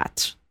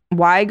that?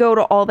 Why go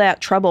to all that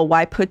trouble?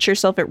 Why put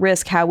yourself at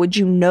risk? How would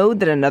you know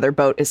that another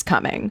boat is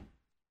coming?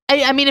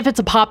 I mean, if it's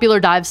a popular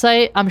dive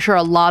site, I'm sure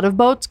a lot of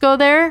boats go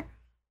there,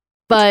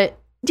 but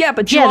yeah,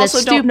 but you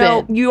also don't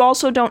know. You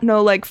also don't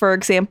know, like, for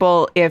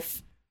example,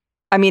 if,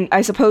 I mean,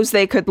 I suppose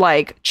they could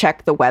like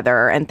check the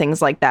weather and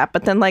things like that.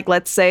 But then, like,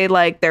 let's say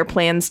like their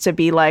plans to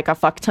be like a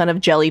fuck ton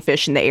of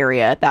jellyfish in the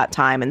area at that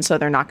time, and so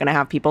they're not going to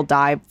have people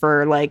dive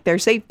for like their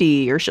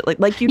safety or shit.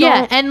 Like you don't.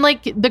 Yeah, and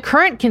like the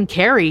current can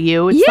carry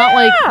you. It's not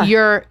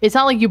like it's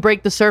not like you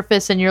break the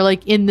surface and you're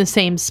like in the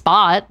same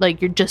spot.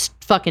 Like you're just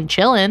fucking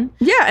chilling.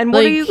 Yeah, and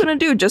what are you gonna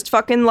do? Just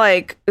fucking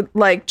like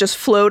just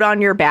float on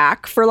your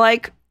back for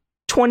like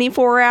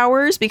 24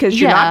 hours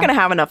because you're not gonna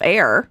have enough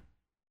air.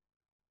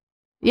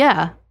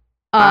 Yeah.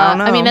 I don't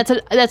know. I mean,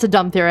 that's a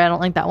dumb theory. I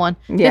don't like that one.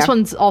 Yeah. This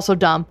one's also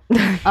dumb.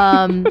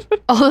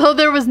 Although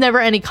there was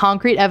never any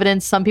concrete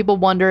evidence, some people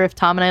wonder if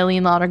Tom and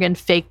Eileen Lonergan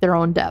faked their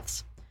own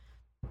deaths.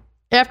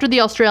 After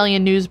the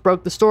Australian news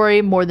broke the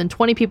story, more than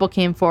 20 people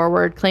came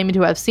forward claiming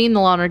to have seen the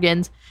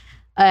Lonergans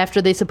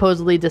after they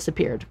supposedly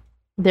disappeared.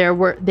 They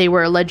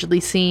were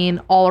allegedly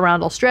seen all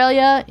around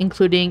Australia,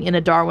 including in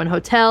a Darwin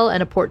hotel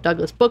and a Port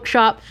Douglas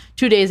bookshop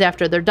 2 days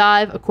after their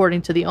dive,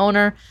 according to the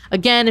owner.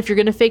 Again, if you're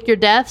going to fake your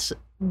deaths,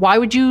 why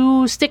would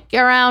you stick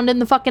around in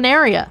the fucking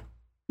area?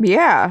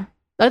 Yeah.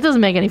 That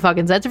doesn't make any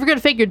fucking sense. If you're going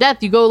to fake your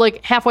death, you go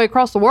like halfway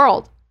across the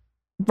world.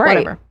 Right.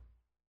 Whatever.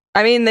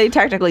 I mean, they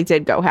technically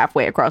did go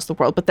halfway across the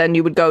world, but then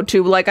you would go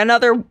to like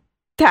another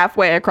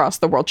halfway across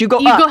the world. You go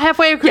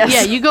halfway across.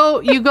 Yes. Yeah,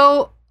 you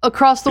go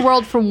across the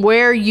world from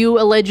where you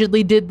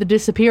allegedly did the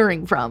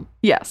disappearing from.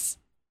 Yes.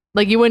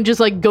 Like you wouldn't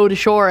just like go to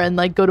shore and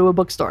like go to a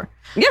bookstore.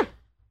 Yeah.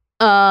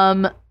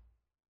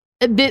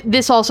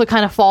 This also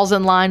kind of falls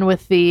in line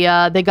with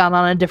the they got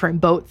on a different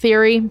boat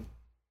theory.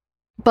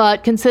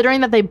 But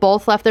considering that they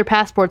both left their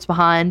passports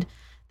behind,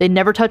 they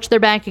never touched their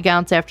bank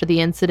accounts after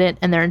the incident,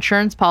 and their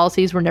insurance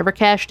policies were never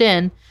cashed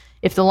in,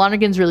 if the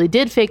Lonergans really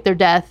did fake their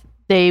death,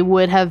 they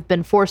would have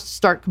been forced to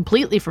start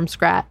completely from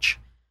scratch.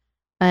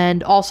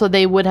 And also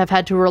they would have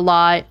had to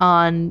rely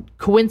on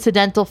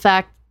coincidental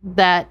fact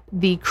that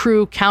the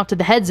crew counted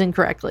the heads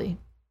incorrectly.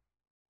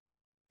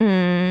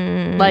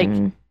 Like,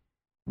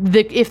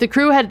 if the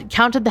crew had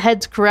counted the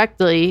heads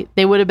correctly,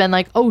 they would have been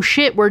like, oh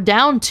shit, we're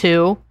down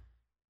 2.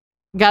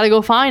 Gotta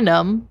go find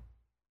them.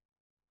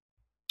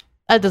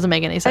 That doesn't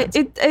make any sense.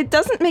 It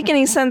doesn't make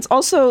any sense.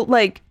 Also,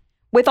 like,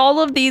 with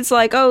all of these,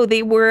 like, oh,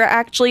 they were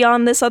actually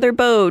on this other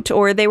boat,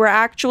 or they were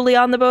actually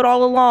on the boat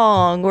all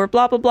along, or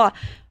blah, blah, blah.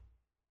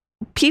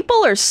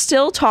 People are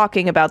still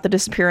talking about the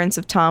disappearance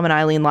of Tom and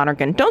Eileen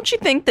Lonergan. Don't you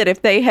think that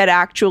if they had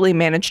actually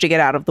managed to get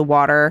out of the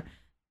water,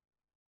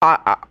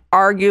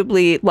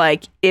 arguably,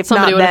 like, if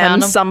Somebody not would have them,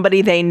 found them?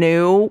 somebody they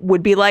knew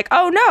would be like,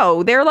 oh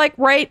no, they're like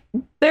right,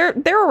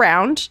 they're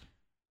around.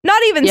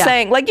 Not even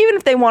saying, like, even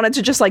if they wanted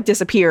to just like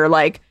disappear,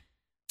 like,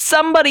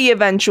 somebody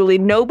eventually,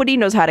 nobody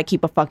knows how to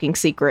keep a fucking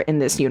secret in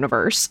this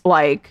universe.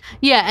 Like,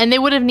 Yeah, and they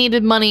would have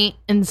needed money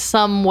in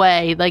some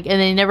way. Like,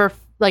 and they never,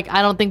 like,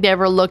 I don't think they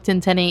ever looked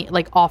into any,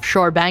 like,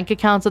 offshore bank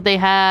accounts that they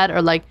had,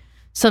 or, like,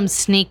 some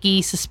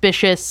sneaky,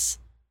 suspicious,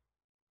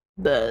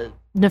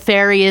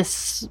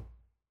 nefarious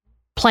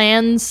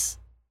plans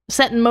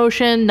set in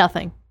motion.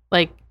 Nothing.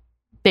 Like,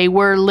 they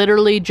were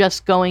literally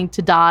just going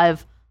to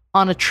dive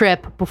on a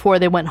trip before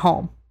they went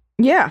home.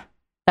 yeah.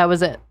 That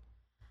was it.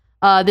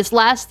 This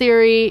last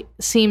theory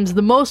seems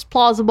the most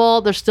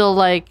plausible. There's still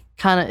like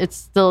it's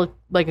still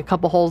like a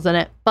couple holes in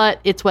it, but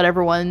it's what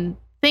everyone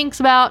thinks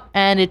about,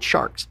 and it's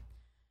sharks.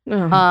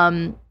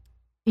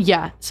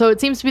 Yeah. So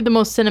it seems to be the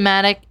most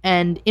cinematic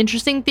and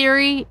interesting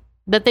theory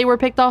that they were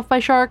picked off by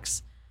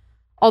sharks.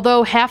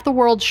 Although half the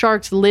world's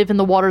sharks live in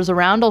the waters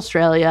around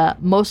Australia,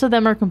 most of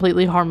them are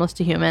completely harmless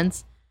to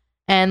humans.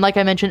 And like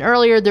I mentioned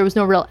earlier, there was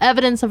no real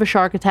evidence of a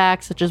shark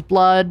attack, such as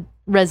blood,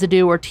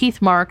 residue, or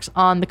teeth marks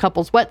on the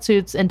couple's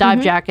wetsuits and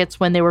dive jackets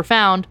when they were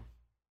found.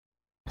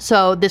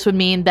 So this would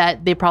mean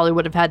that they probably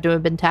would have had to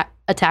have been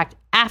attacked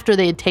after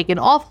they had taken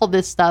off all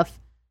this stuff.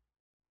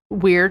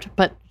 Weird,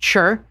 but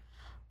sure.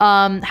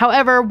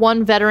 However,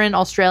 one veteran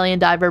Australian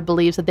diver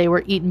believes that they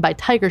were eaten by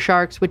tiger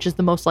sharks, which is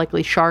the most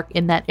likely shark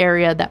in that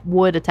area that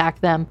would attack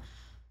them.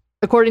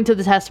 According to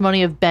the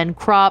testimony of Ben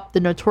Kropp, the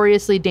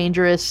notoriously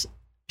dangerous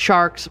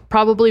sharks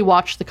probably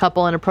watched the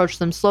couple and approached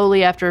them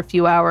slowly after a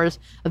few hours,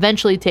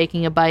 eventually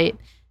taking a bite.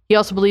 He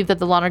also believed that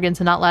the Lonergans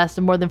had not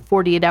lasted more than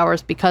 48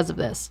 hours because of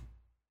this.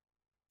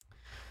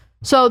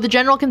 So the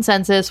general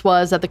consensus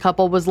was that the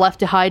couple was left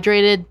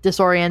dehydrated,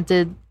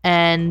 disoriented,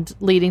 and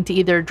leading to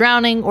either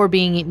drowning or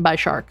being eaten by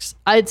sharks.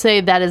 I'd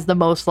say that is the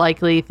most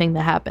likely thing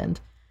that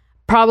happened.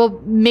 Probably,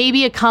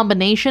 maybe a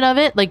combination of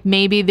it. Like,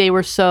 maybe they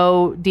were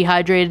so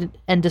dehydrated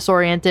and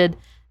disoriented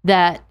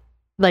that,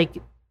 like,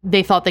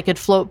 they thought they could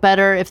float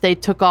better if they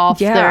took off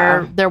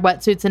their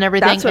wetsuits and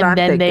everything, That's what and I'm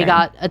then they thinking.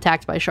 got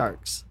attacked by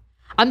sharks.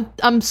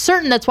 I'm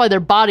certain that's why their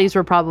bodies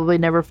were probably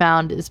never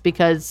found, is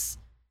because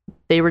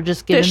they were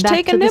just given Fish back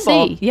take to a the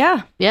nibble. sea.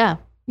 Yeah.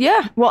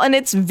 Yeah. Well, and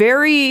it's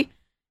very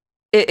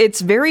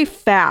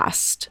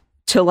fast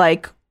to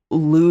like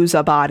lose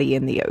a body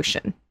in the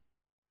ocean.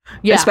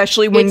 Yeah.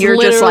 Especially when It's you're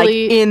just like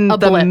literally in a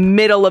the blip.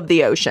 middle of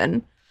the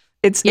ocean.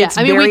 It's Yeah,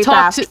 I mean, we very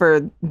talked- fast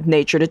for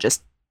nature to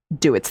just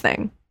do its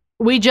thing.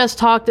 We just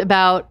talked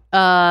about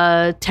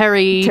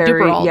Terry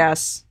Duperall.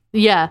 Yes.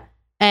 Yeah.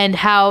 And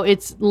how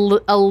it's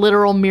a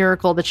literal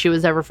miracle that she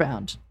was ever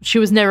found. She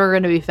was never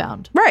going to be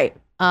found. Right.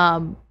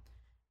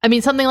 I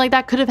mean, something like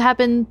that could have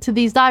happened to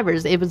these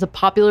divers. It was a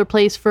popular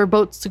place for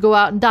boats to go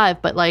out and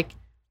dive, but like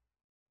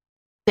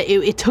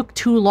it took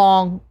too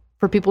long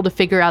for people to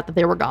figure out that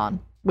they were gone,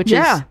 which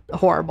is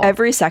horrible.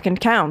 Every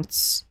second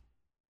counts.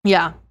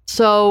 Yeah.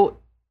 So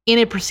in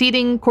a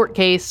preceding court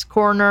case,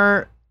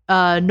 coroner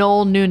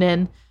Noel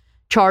Noonan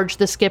charged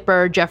the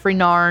skipper, Jeffrey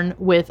Narn,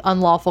 with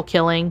unlawful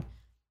killing.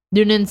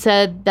 Noonan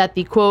said that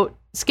the, quote,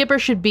 skipper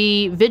should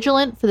be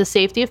vigilant for the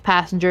safety of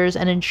passengers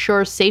and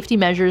ensure safety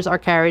measures are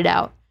carried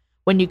out.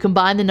 When you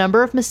combine the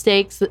number of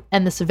mistakes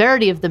and the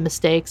severity of the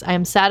mistakes, I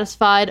am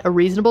satisfied a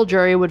reasonable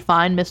jury would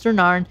find Mr.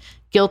 Narn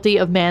guilty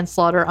of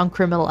manslaughter on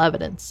criminal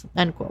evidence,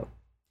 end quote.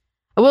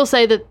 I will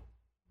say that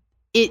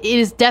it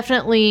is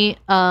definitely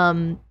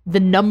the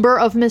number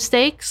of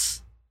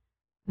mistakes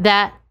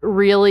that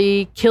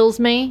really kills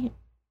me,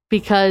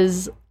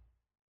 because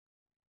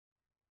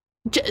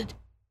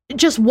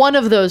just one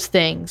of those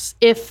things,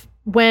 if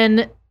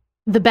when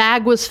the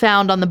bag was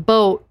found on the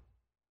boat,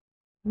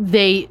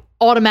 they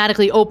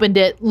automatically opened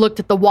it, looked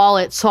at the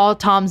wallet, saw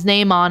Tom's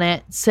name on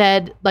it,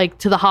 said like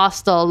to the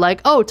hostel,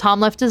 like, oh, Tom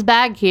left his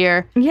bag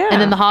here. Yeah.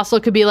 And then the hostel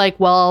could be like,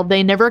 well,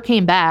 they never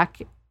came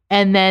back.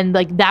 And then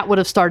like that would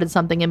have started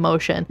something in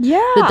motion. Yeah.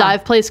 The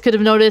dive place could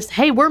have noticed,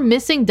 hey, we're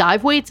missing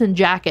dive weights and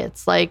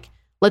jackets. Like,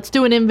 let's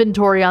do an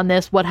inventory on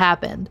this. What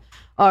happened?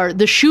 or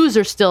the shoes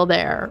are still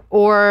there,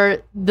 or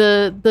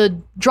the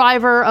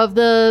driver of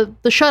the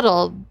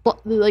shuttle,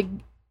 like,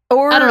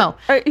 Or I don't know.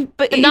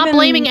 But not even-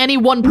 blaming any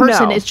one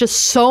person. No. It's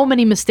just so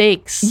many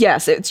mistakes.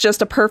 Yes, it's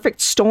just a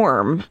perfect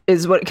storm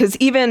is what, because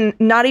even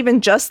not even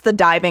just the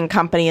diving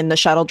company and the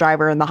shuttle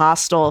driver and the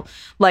hostel,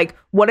 like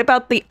what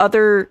about the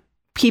other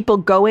people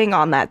going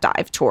on that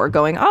dive tour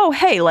going, oh,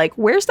 hey, like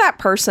where's that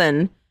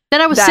person That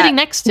I was sitting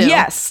next to.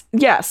 Yes.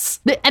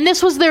 And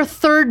this was their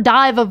third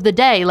dive of the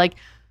day. Like,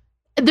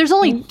 there's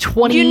only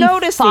 25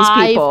 notice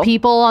these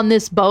people. on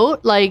this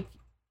boat. Like,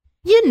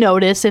 you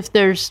notice if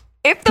there's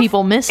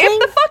people missing. If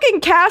the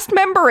fucking cast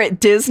member at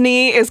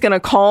Disney is going to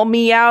call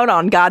me out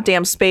on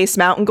goddamn Space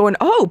Mountain going,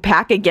 oh,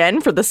 pack again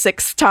for the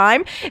 6th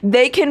time,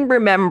 they can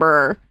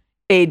remember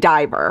a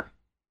diver.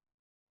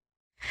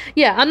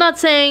 Yeah, I'm not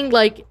saying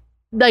like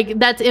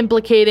that's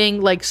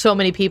implicating like so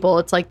many people.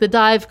 It's like the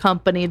dive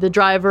company, the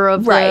driver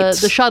of Right.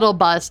 the shuttle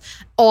bus,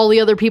 all the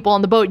other people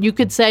on the boat. You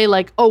could say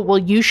like, oh, well,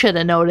 you should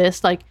have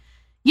noticed. Like,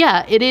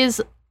 yeah, it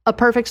is a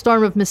perfect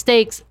storm of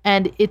mistakes,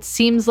 and it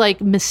seems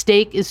like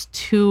mistake is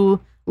too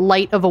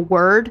light of a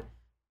word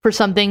for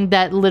something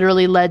that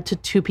literally led to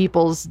 2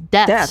 people's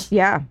deaths.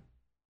 Yeah.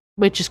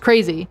 Which is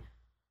crazy.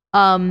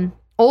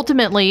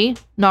 Ultimately,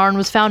 Narn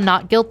was found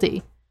not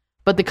guilty,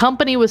 but the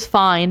company was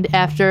fined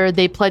after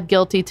they pled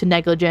guilty to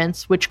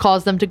negligence, which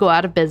caused them to go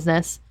out of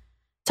business.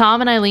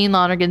 Tom and Eileen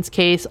Lonergan's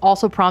case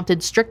also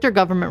prompted stricter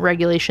government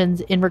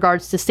regulations in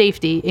regards to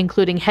safety,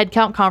 including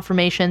headcount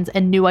confirmations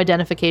and new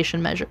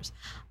identification measures.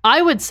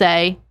 I would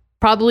say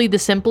probably the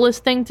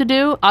simplest thing to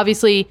do.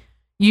 Obviously,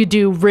 you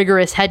do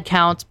rigorous head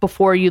counts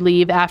before you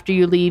leave, after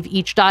you leave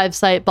each dive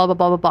site, blah, blah,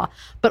 blah, blah, blah.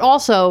 But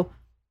also,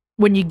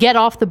 when you get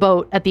off the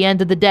boat at the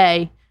end of the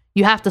day,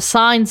 you have to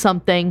sign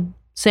something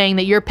saying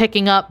that you're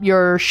picking up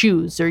your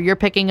shoes or you're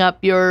picking up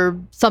your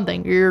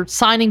something. You're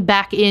signing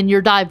back in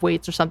your dive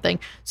weights or something.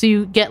 So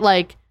you get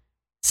like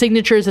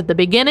signatures at the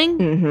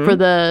beginning for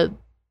the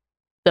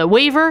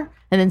waiver,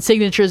 and then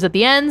signatures at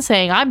the end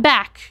saying, I'm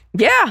back.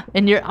 Yeah.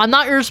 And I'm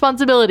not your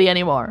responsibility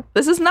anymore.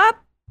 This is not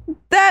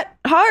that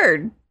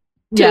hard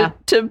to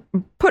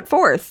put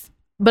forth.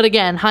 But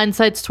again,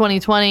 hindsight's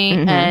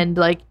 2020, and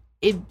like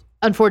it,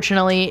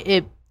 unfortunately,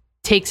 it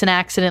takes an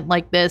accident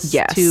like this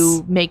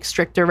to make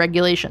stricter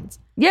regulations.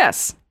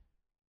 Yes.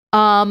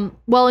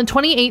 Well, in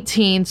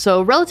 2018,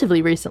 so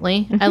relatively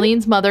recently,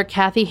 Eileen's mother,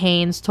 Kathy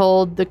Haynes,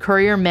 told the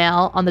Courier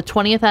Mail on the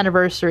 20th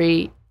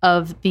anniversary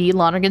of the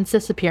Lonergan's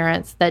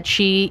disappearance that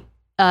she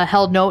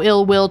held no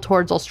ill will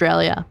towards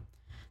Australia.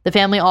 The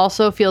family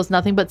also feels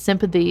nothing but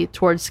sympathy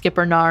towards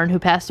Skipper Narn, who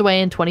passed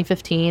away in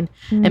 2015,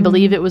 and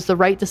believe it was the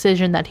right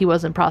decision that he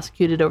wasn't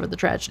prosecuted over the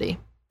tragedy.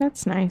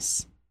 That's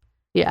nice.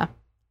 Yeah.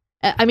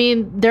 I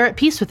mean, they're at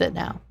peace with it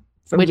now.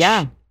 Which,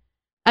 yeah.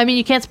 I mean,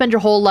 you can't spend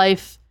your whole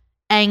life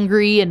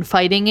angry and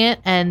fighting it.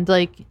 And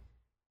like,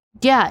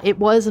 yeah, it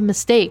was a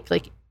mistake.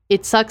 Like,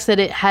 it sucks that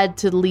it had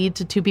to lead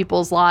to 2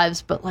 people's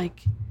lives. But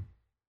like,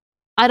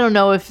 I don't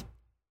know if,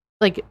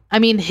 like, I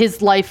mean,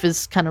 his life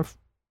is kind of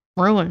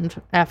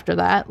ruined after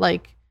that.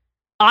 Like,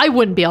 I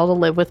wouldn't be able to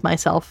live with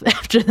myself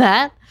after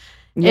that.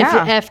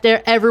 Yeah. If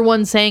after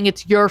everyone saying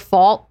it's your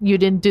fault, you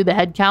didn't do the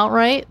head count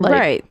right. Like,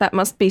 right. That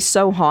must be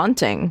so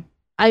haunting.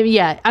 I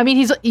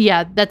mean,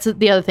 that's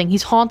the other thing.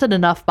 He's haunted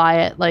enough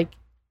by it. Like,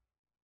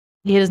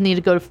 he doesn't need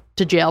to go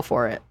to jail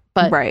for it.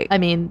 But right. I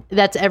mean,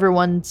 that's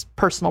everyone's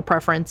personal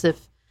preference if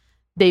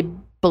they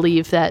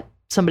believe that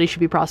somebody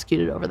should be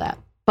prosecuted over that.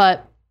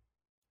 But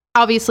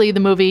obviously the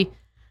movie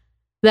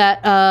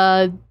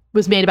that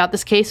was made about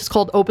this case is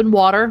called Open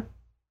Water.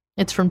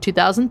 It's from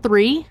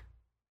 2003. It's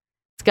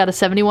got a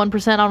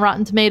 71% on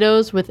Rotten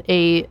Tomatoes with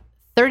a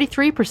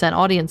 33%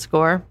 audience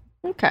score.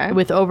 Okay.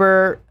 With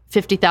over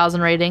 50,000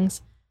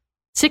 ratings.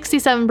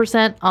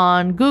 67%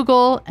 on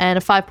Google and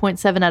a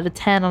 5.7 out of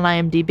 10 on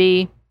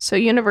IMDb. So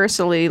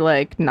universally,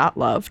 like, not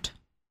loved.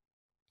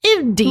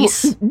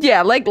 Decent.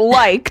 Yeah, like,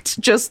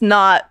 liked, just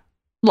not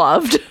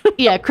loved.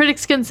 Yeah,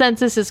 critics'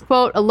 consensus is,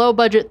 quote, a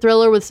low-budget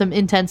thriller with some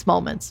intense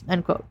moments,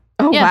 end quote.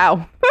 Oh, Yeah.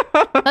 wow.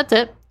 That's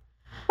it.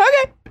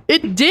 Okay.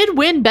 It did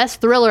win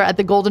Best Thriller at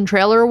the Golden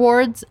Trailer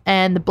Awards,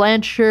 and the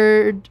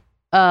Blanchard,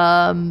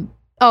 Blanchard,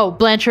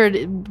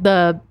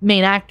 the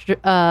main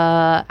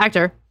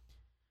actor,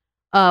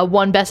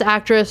 won Best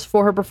Actress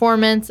for her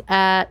performance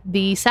at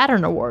the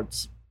Saturn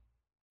Awards.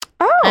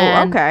 Oh,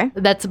 And okay.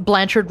 That's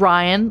Blanchard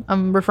Ryan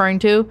I'm referring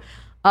to.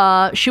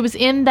 She was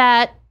in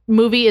that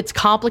movie, It's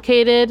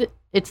Complicated.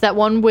 It's that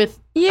one with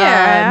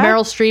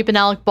Meryl Streep and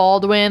Alec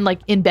Baldwin,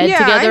 like in bed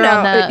together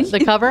on the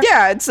cover.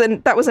 Yeah,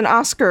 that was an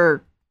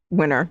Oscar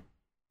winner.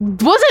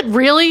 Was it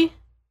really?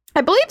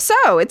 I believe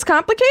so. It's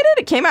Complicated.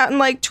 It came out in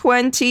like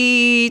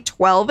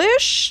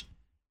 2012-ish,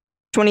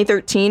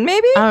 2013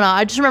 maybe. I don't know.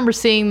 I just remember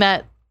seeing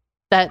that.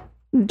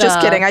 Just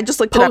kidding. I just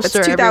looked it up. It's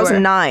poster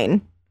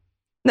 2009.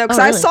 No, because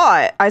really? I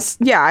saw it. I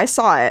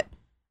saw it.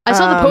 I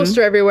saw the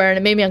poster everywhere, and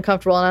it made me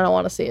uncomfortable, and I don't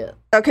want to see it.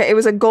 Okay, it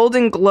was a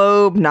Golden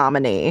Globe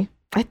nominee.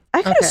 I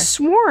could have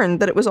sworn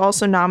that it was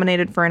also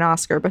nominated for an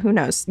Oscar, but who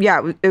knows?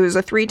 Yeah, it was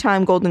a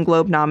 3-time Golden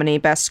Globe nominee: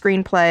 Best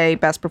Screenplay,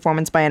 Best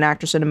Performance by an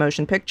Actress in a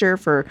Motion Picture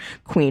for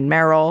Queen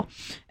Meryl,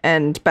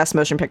 and Best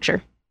Motion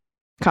Picture,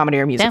 Comedy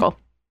or Musical.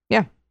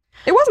 Yeah,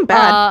 it wasn't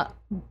bad.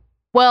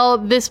 Well,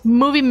 this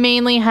movie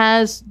mainly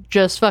has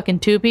just fucking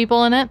 2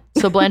 people in it.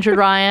 So Blanchard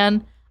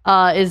Ryan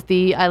is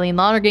the Eileen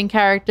Lonergan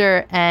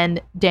character,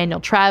 and Daniel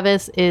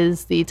Travis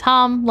is the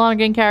Tom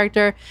Lonergan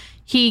character.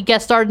 He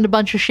guest starred in a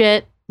bunch of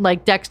shit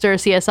like Dexter,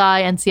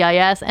 CSI,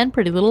 NCIS, and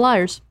Pretty Little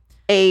Liars.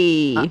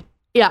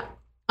 Yeah.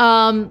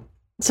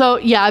 So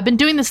yeah, I've been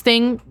doing this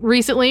thing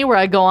recently where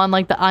I go on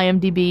like the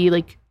IMDb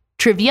like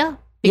trivia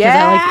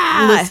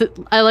because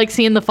I like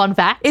seeing the fun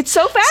facts. It's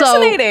so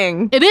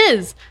fascinating. So, it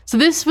is. So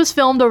this was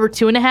filmed over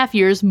 2.5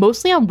 years,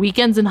 mostly on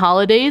weekends and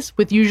holidays,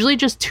 with usually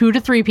just 2 to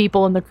 3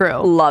 people in the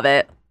crew. Love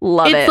it.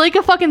 It's like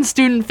a fucking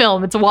student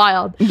film. It's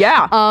wild.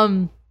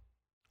 Yeah.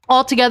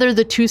 Altogether,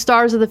 the 2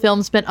 stars of the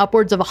film spent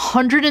upwards of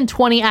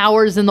 120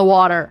 hours in the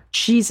water.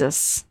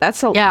 Jesus,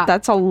 that's a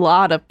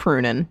lot of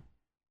pruning.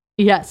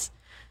 Yes.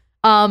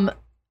 So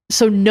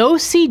no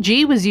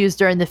CG was used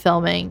during the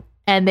filming,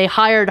 and they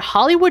hired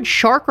Hollywood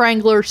shark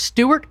wrangler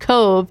Stuart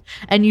Cove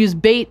and used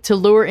bait to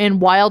lure in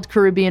wild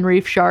Caribbean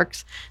reef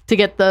sharks to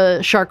get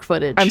the shark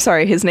footage. I'm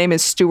sorry, his name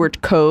is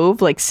Stuart Cove,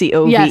 like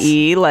Cove.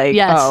 Yes. Like,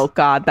 yes. Oh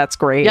God, that's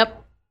great. Yep.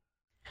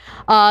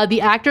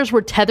 The actors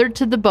were tethered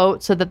to the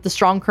boat so that the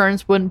strong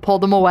currents wouldn't pull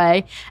them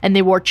away, and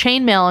they wore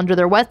chainmail under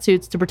their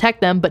wetsuits to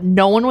protect them, but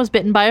no one was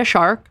bitten by a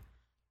shark.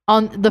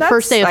 On the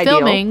first day of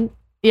filming,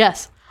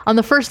 on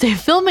the first day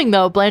of filming,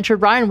 though,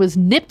 Blanchard Ryan was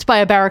nipped by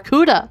a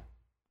barracuda.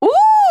 Ooh,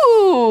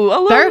 a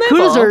little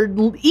barracudas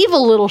nibble. Are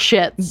evil little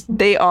shits.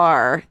 They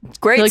are.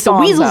 Great They're like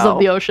song, the weasels though. of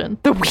the ocean.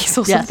 The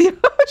weasels of the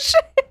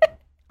ocean.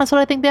 That's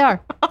what I think they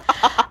are.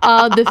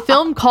 The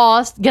film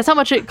cost, guess how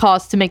much it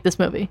cost to make this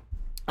movie?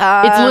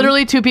 It's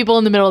literally 2 people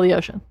in the middle of the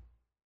ocean.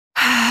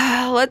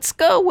 Let's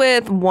go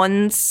with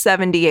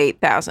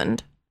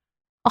 $178,000.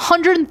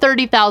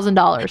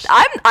 $130,000.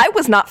 I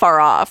was not far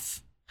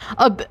off.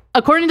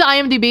 According to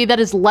IMDb, that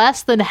is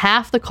less than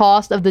half the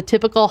cost of the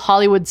typical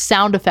Hollywood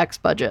sound effects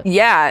budget.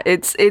 Yeah,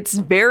 it's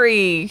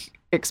very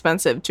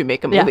expensive to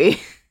make a movie.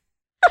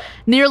 Yeah.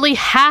 Nearly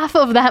half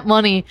of that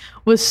money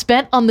was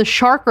spent on the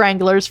shark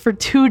wranglers for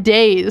 2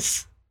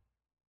 days.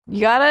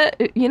 You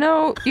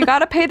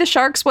gotta pay the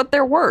sharks what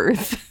they're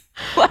worth.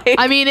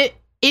 I mean,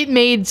 it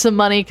made some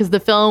money because the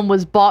film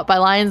was bought by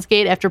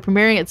Lionsgate after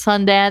premiering at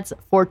Sundance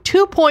for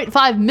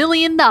 $2.5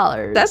 million.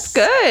 That's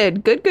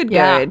good.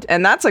 Good.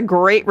 And that's a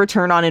great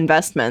return on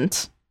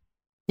investment.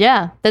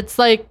 Yeah, that's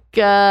like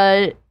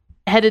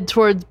headed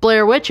towards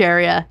Blair Witch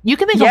area. You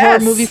can make a horror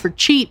movie for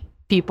cheap,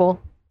 people.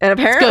 And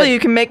apparently you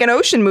can make an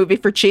ocean movie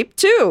for cheap,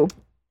 too.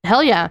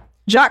 Hell yeah.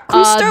 Jacques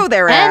Cousteau,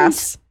 their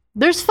ass.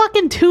 There's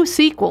fucking 2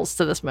 sequels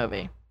to this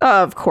movie.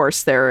 Of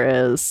course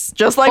there is.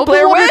 Just like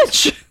Blair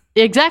Witch.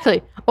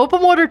 Exactly. Open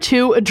Water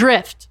 2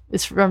 Adrift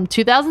is from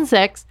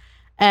 2006,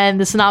 and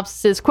the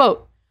synopsis is,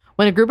 quote,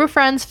 when a group of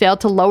friends fail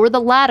to lower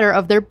the ladder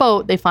of their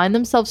boat, they find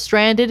themselves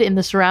stranded in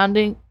the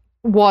surrounding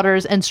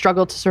waters and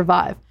struggle to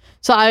survive.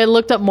 So I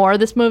looked up more of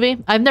this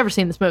movie. I've never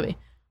seen this movie.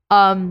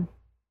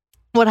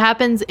 What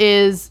happens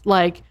is,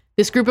 like,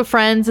 this group of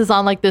friends is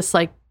on, like, this,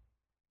 like,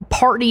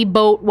 party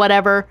boat,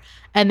 whatever,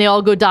 and they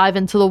all go dive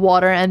into the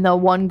water, and the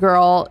one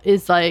girl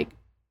is like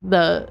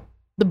the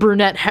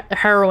brunette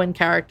heroine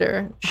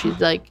character. She's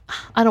like,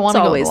 I don't want to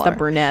go in the water. It's always the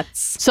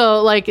brunettes.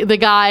 So like the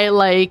guy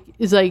like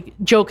is like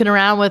joking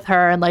around with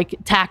her and like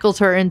tackles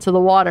her into the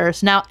water.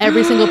 So now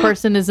every single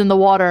person is in the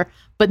water,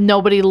 but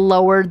nobody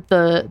lowered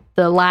the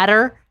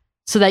ladder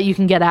so that you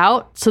can get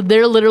out. So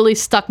they're literally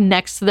stuck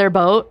next to their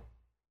boat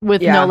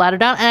with no ladder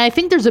down. And I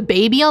think there's a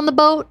baby on the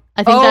boat.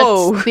 I think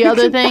that's the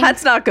other thing.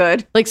 That's not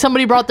good. Like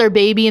somebody brought their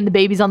baby and the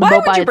baby's on the boat by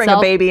itself. Why would you bring a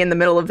baby in the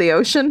middle of the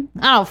ocean?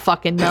 I don't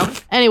fucking know.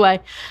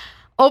 Anyway,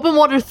 Open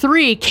Water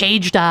 3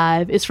 Cage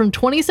Dive is from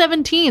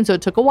 2017, so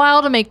it took a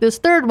while to make this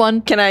third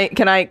one. Can I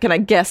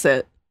guess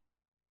it?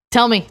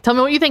 Tell me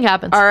what you think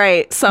happens. All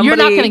right, you're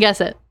not gonna guess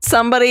it.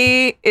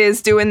 Somebody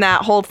is doing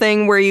that whole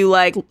thing where you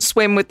like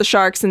swim with the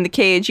sharks in the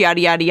cage,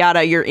 yada yada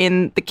yada. You're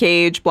in the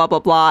cage, blah blah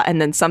blah, and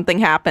then something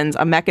happens.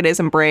 A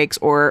mechanism breaks,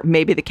 or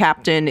maybe the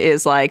captain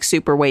is like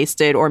super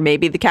wasted, or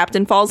maybe the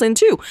captain falls in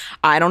too.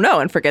 I don't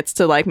know, and forgets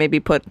to like maybe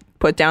put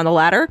down the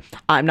ladder.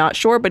 I'm not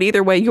sure, but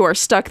either way, you are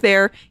stuck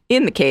there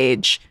in the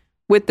cage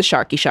with the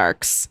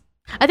sharks.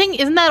 I think,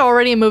 isn't that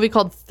already a movie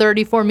called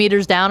 34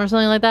 Meters Down or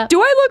something like that? Do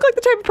I look like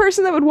the type of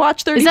person that would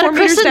watch 34 Meters Down?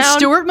 Is that a Kristen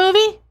Stewart movie?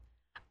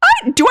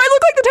 Do I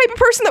look like the type of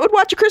person that would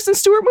watch a Kristen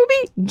Stewart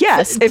movie?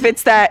 Yes, if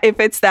it's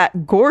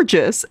that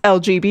gorgeous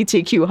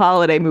LGBTQ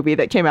holiday movie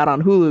that came out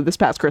on Hulu this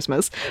past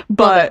Christmas.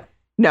 But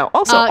no,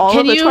 also all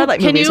of the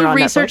Twilight movies are on Netflix. Can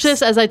you research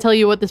this as I tell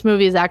you what this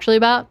movie is actually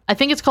about? I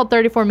think it's called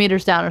 34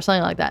 Meters Down or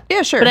something like that.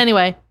 Yeah, sure. But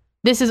anyway,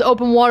 this is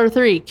Open Water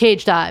 3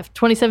 Cage Dive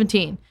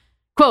 2017.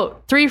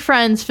 Quote, 3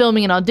 friends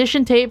filming an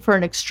audition tape for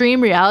an extreme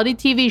reality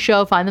TV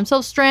show find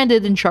themselves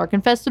stranded in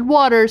shark-infested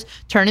waters,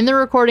 turning the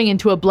recording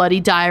into a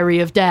bloody diary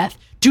of death.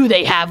 Do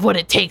they have what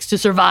it takes to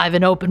survive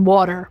in open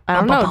water? I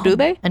don't Bum, know. bum, Do bum.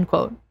 they? End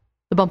quote.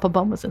 The bum bum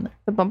bum was in there.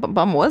 The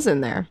bum was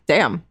in there.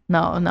 Damn.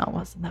 No, it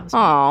wasn't. That was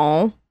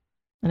Oh.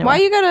 anyway.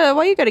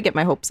 Why you gotta get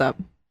my hopes up?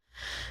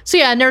 So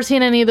yeah, I've never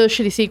seen any of those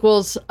shitty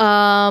sequels.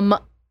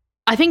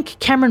 I think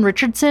Cameron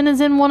Richardson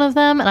is in one of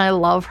them, and I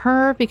love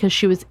her because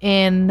she was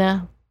in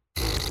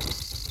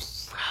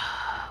what's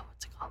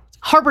it called?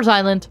 Harper's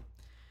Island.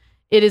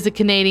 It is a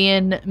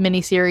Canadian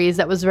miniseries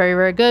that was very,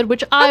 very good,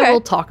 which I Okay.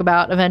 will talk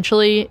about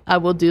eventually. I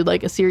will do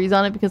like a series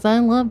on it because I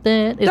loved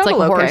it. It's like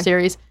a horror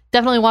series.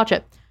 Definitely watch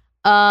it.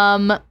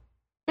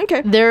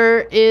 Okay.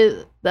 There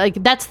is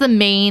like that's the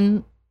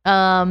main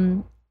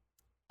pop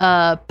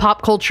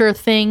culture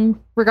thing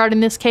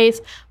regarding this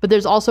case, but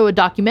there's also a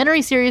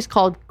documentary series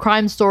called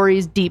Crime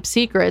Stories Deep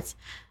Secrets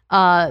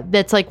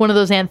that's like one of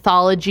those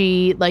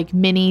anthology like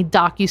mini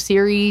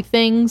docuserie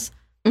things,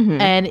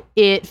 and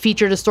it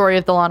featured a story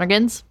of the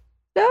Lonergans.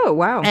 Oh,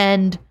 wow.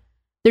 And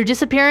their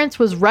disappearance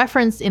was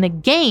referenced in a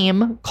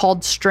game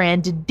called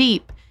Stranded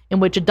Deep,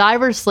 in which a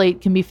diver's slate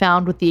can be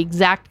found with the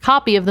exact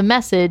copy of the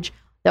message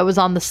that was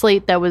on the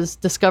slate that was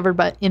discovered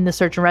in the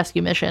search and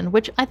rescue mission,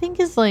 which I think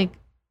is like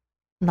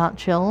not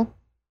chill.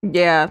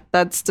 Yeah,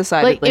 that's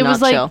decidedly Like it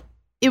was not chill.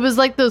 it was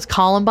like those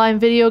Columbine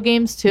video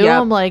games too.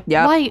 Yep, I'm like,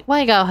 yep.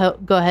 why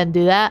go ahead and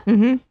do that?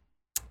 Mm-hmm.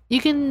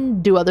 You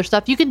can do other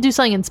stuff. You can do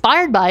something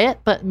inspired by it,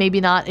 but maybe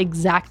not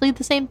exactly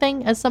the same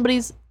thing as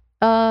somebody's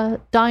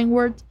dying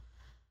words.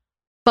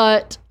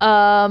 But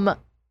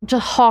to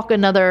hawk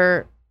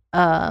another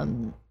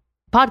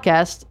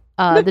podcast,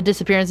 the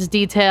disappearance is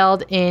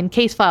detailed in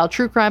Case File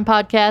True Crime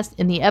Podcast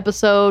in the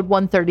episode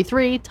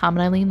 133, Tom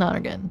and Eileen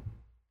Lonergan.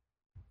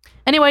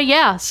 Anyway,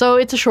 yeah, so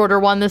it's a shorter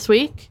one this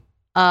week.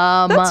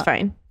 That's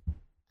fine.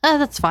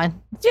 That's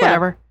fine. It's Yeah.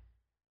 whatever.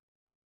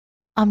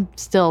 I'm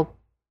still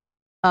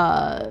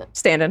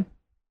Standing.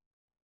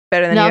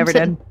 Better than no, you I'm ever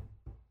sitting. did.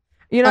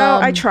 You know,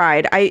 I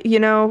tried.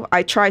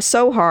 I try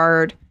so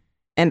hard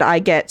and I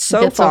get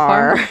so Get so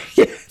far. far?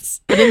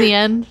 Yes. But in the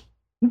end,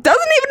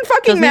 Doesn't even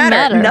fucking Doesn't even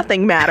matter. matter.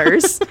 Nothing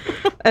matters.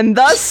 And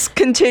thus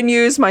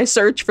continues my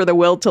search for the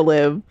will to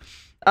live.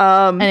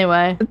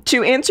 anyway,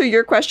 To answer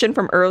your question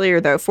from earlier,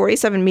 though,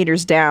 47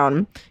 meters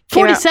down.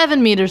 came out-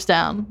 47 meters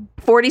down.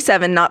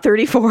 47, not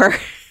 34.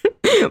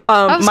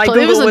 was My close.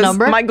 It was Google a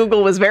number. my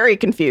Google was very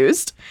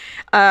confused.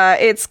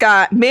 It's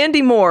got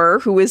Mandy Moore,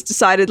 who is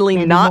decidedly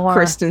Mandy not Moore.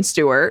 Kristen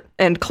Stewart,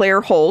 and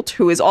Claire Holt,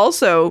 who is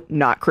also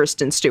not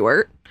Kristen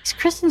Stewart. Is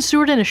Kristen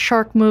Stewart in a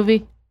shark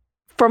movie?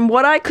 From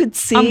what I could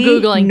see, I'm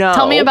Googling. no.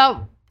 Tell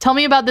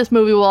me about this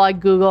movie while I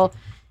Google.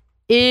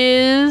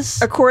 Is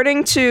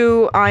According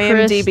to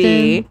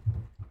IMDb, Kristen-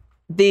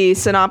 the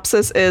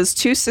synopsis is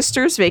two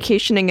sisters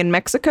vacationing in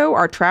Mexico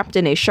are trapped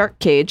in a shark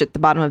cage at the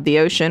bottom of the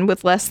ocean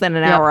with less than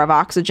an Yep. hour of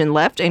oxygen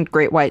left and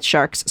great white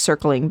sharks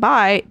circling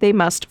by. They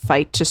must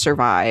fight to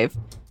survive.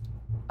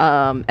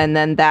 And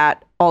then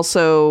that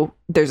also,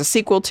 there's a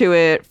sequel to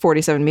it,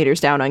 47 Meters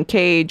Down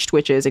Uncaged,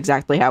 which is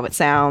exactly how it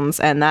sounds.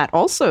 And that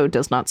also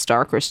does not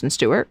star Kristen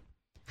Stewart.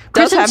 Does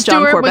Kristen have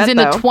John Stewart Corbett, was in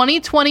though. a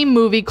 2020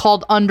 movie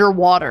called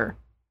Underwater.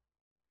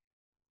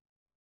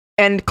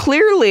 And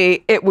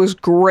clearly it was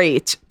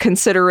great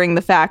considering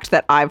the fact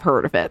that I've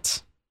heard of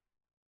it.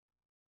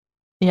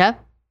 Yeah.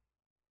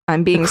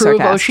 I'm being The crew of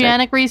sarcastic.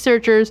 oceanic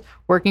researchers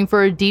working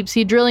for a deep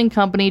sea drilling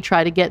company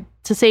try to get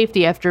to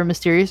safety after a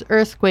mysterious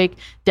earthquake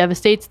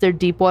devastates their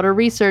deep water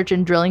research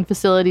and drilling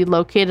facility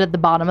located at the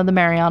bottom of the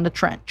Mariana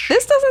Trench.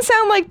 This doesn't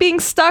sound like being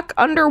stuck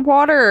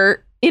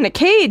underwater in a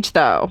cage,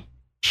 though.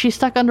 She's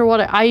stuck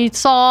underwater. I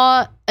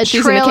saw a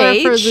She's in a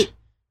trailer for cage?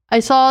 I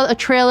saw a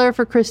trailer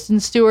for Kristen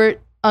Stewart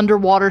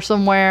underwater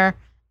somewhere,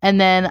 and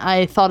then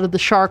I thought of the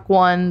shark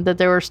one that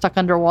they were stuck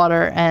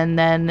underwater, and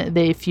then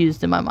they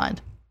fused in my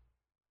mind.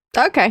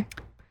 Okay.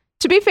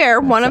 To be fair,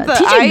 one of the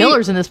TJ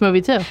Miller's in this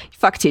movie too.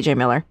 fuck TJ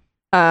Miller.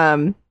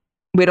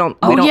 We don't.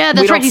 Oh, we don't, yeah,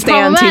 that's we don't right, he's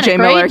stand TJ problematic,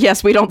 Miller. right?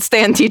 Yes, we don't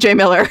stand TJ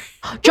Miller.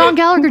 John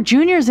Gallagher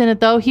Jr. is in it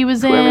though. He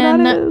was Whoever that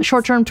in is.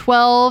 Short Term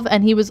 12,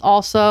 and he was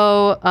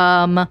also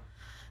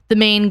the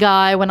main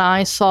guy when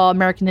I saw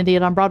American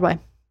Idiot on Broadway.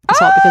 I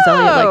saw it because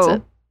Elliot likes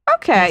it.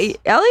 Okay, Yes.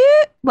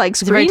 Elliot likes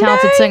He's a very Green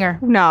talented Day? singer.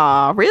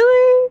 Nah,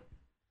 really?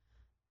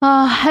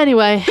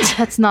 Anyway,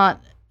 that's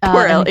not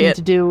Poor anything Elliot.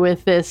 to do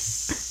with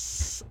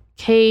this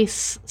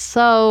case.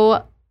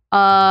 So,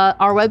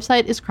 our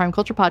website is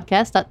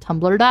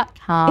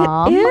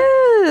crimeculturepodcast.tumblr.com.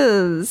 It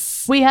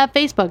is. We have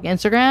Facebook,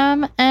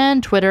 Instagram,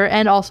 and Twitter,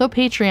 and also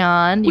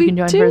Patreon. You We can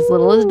join for as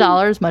little as do.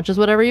 $1, as much as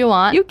whatever you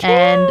want. You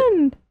can.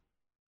 And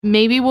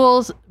maybe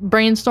we'll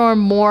brainstorm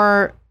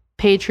more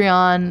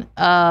Patreon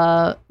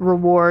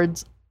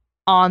rewards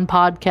on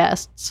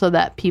podcasts so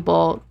that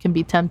people can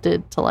be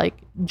tempted to like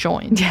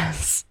join.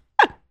 Yes.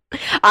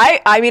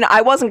 I mean,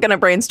 I wasn't going to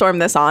brainstorm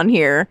this on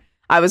here.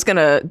 I was going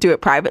to do it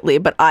privately,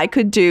 but I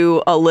could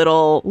do a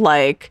little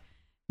like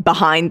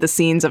behind the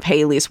scenes of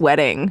Haley's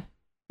wedding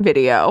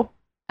video.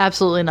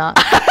 Absolutely not.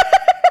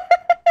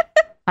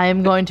 I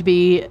am going to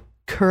be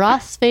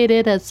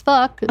crossfaded as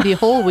fuck the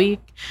whole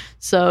week,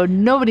 so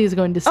nobody's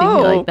going to see me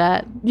Oh. like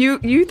that.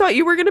 You thought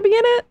you were going to be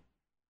in it?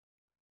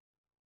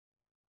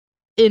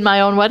 In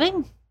my own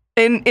wedding?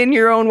 In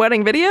your own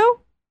wedding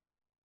video?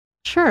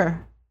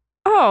 Sure.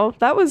 Oh,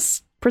 that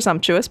was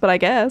presumptuous, but I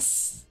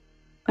guess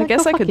Go I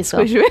fuck could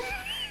yourself. squeeze you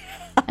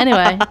in.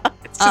 Anyway,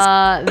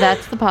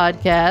 that's the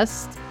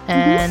podcast,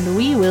 and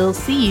we will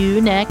see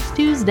you next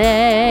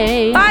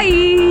Tuesday.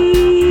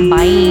 Bye.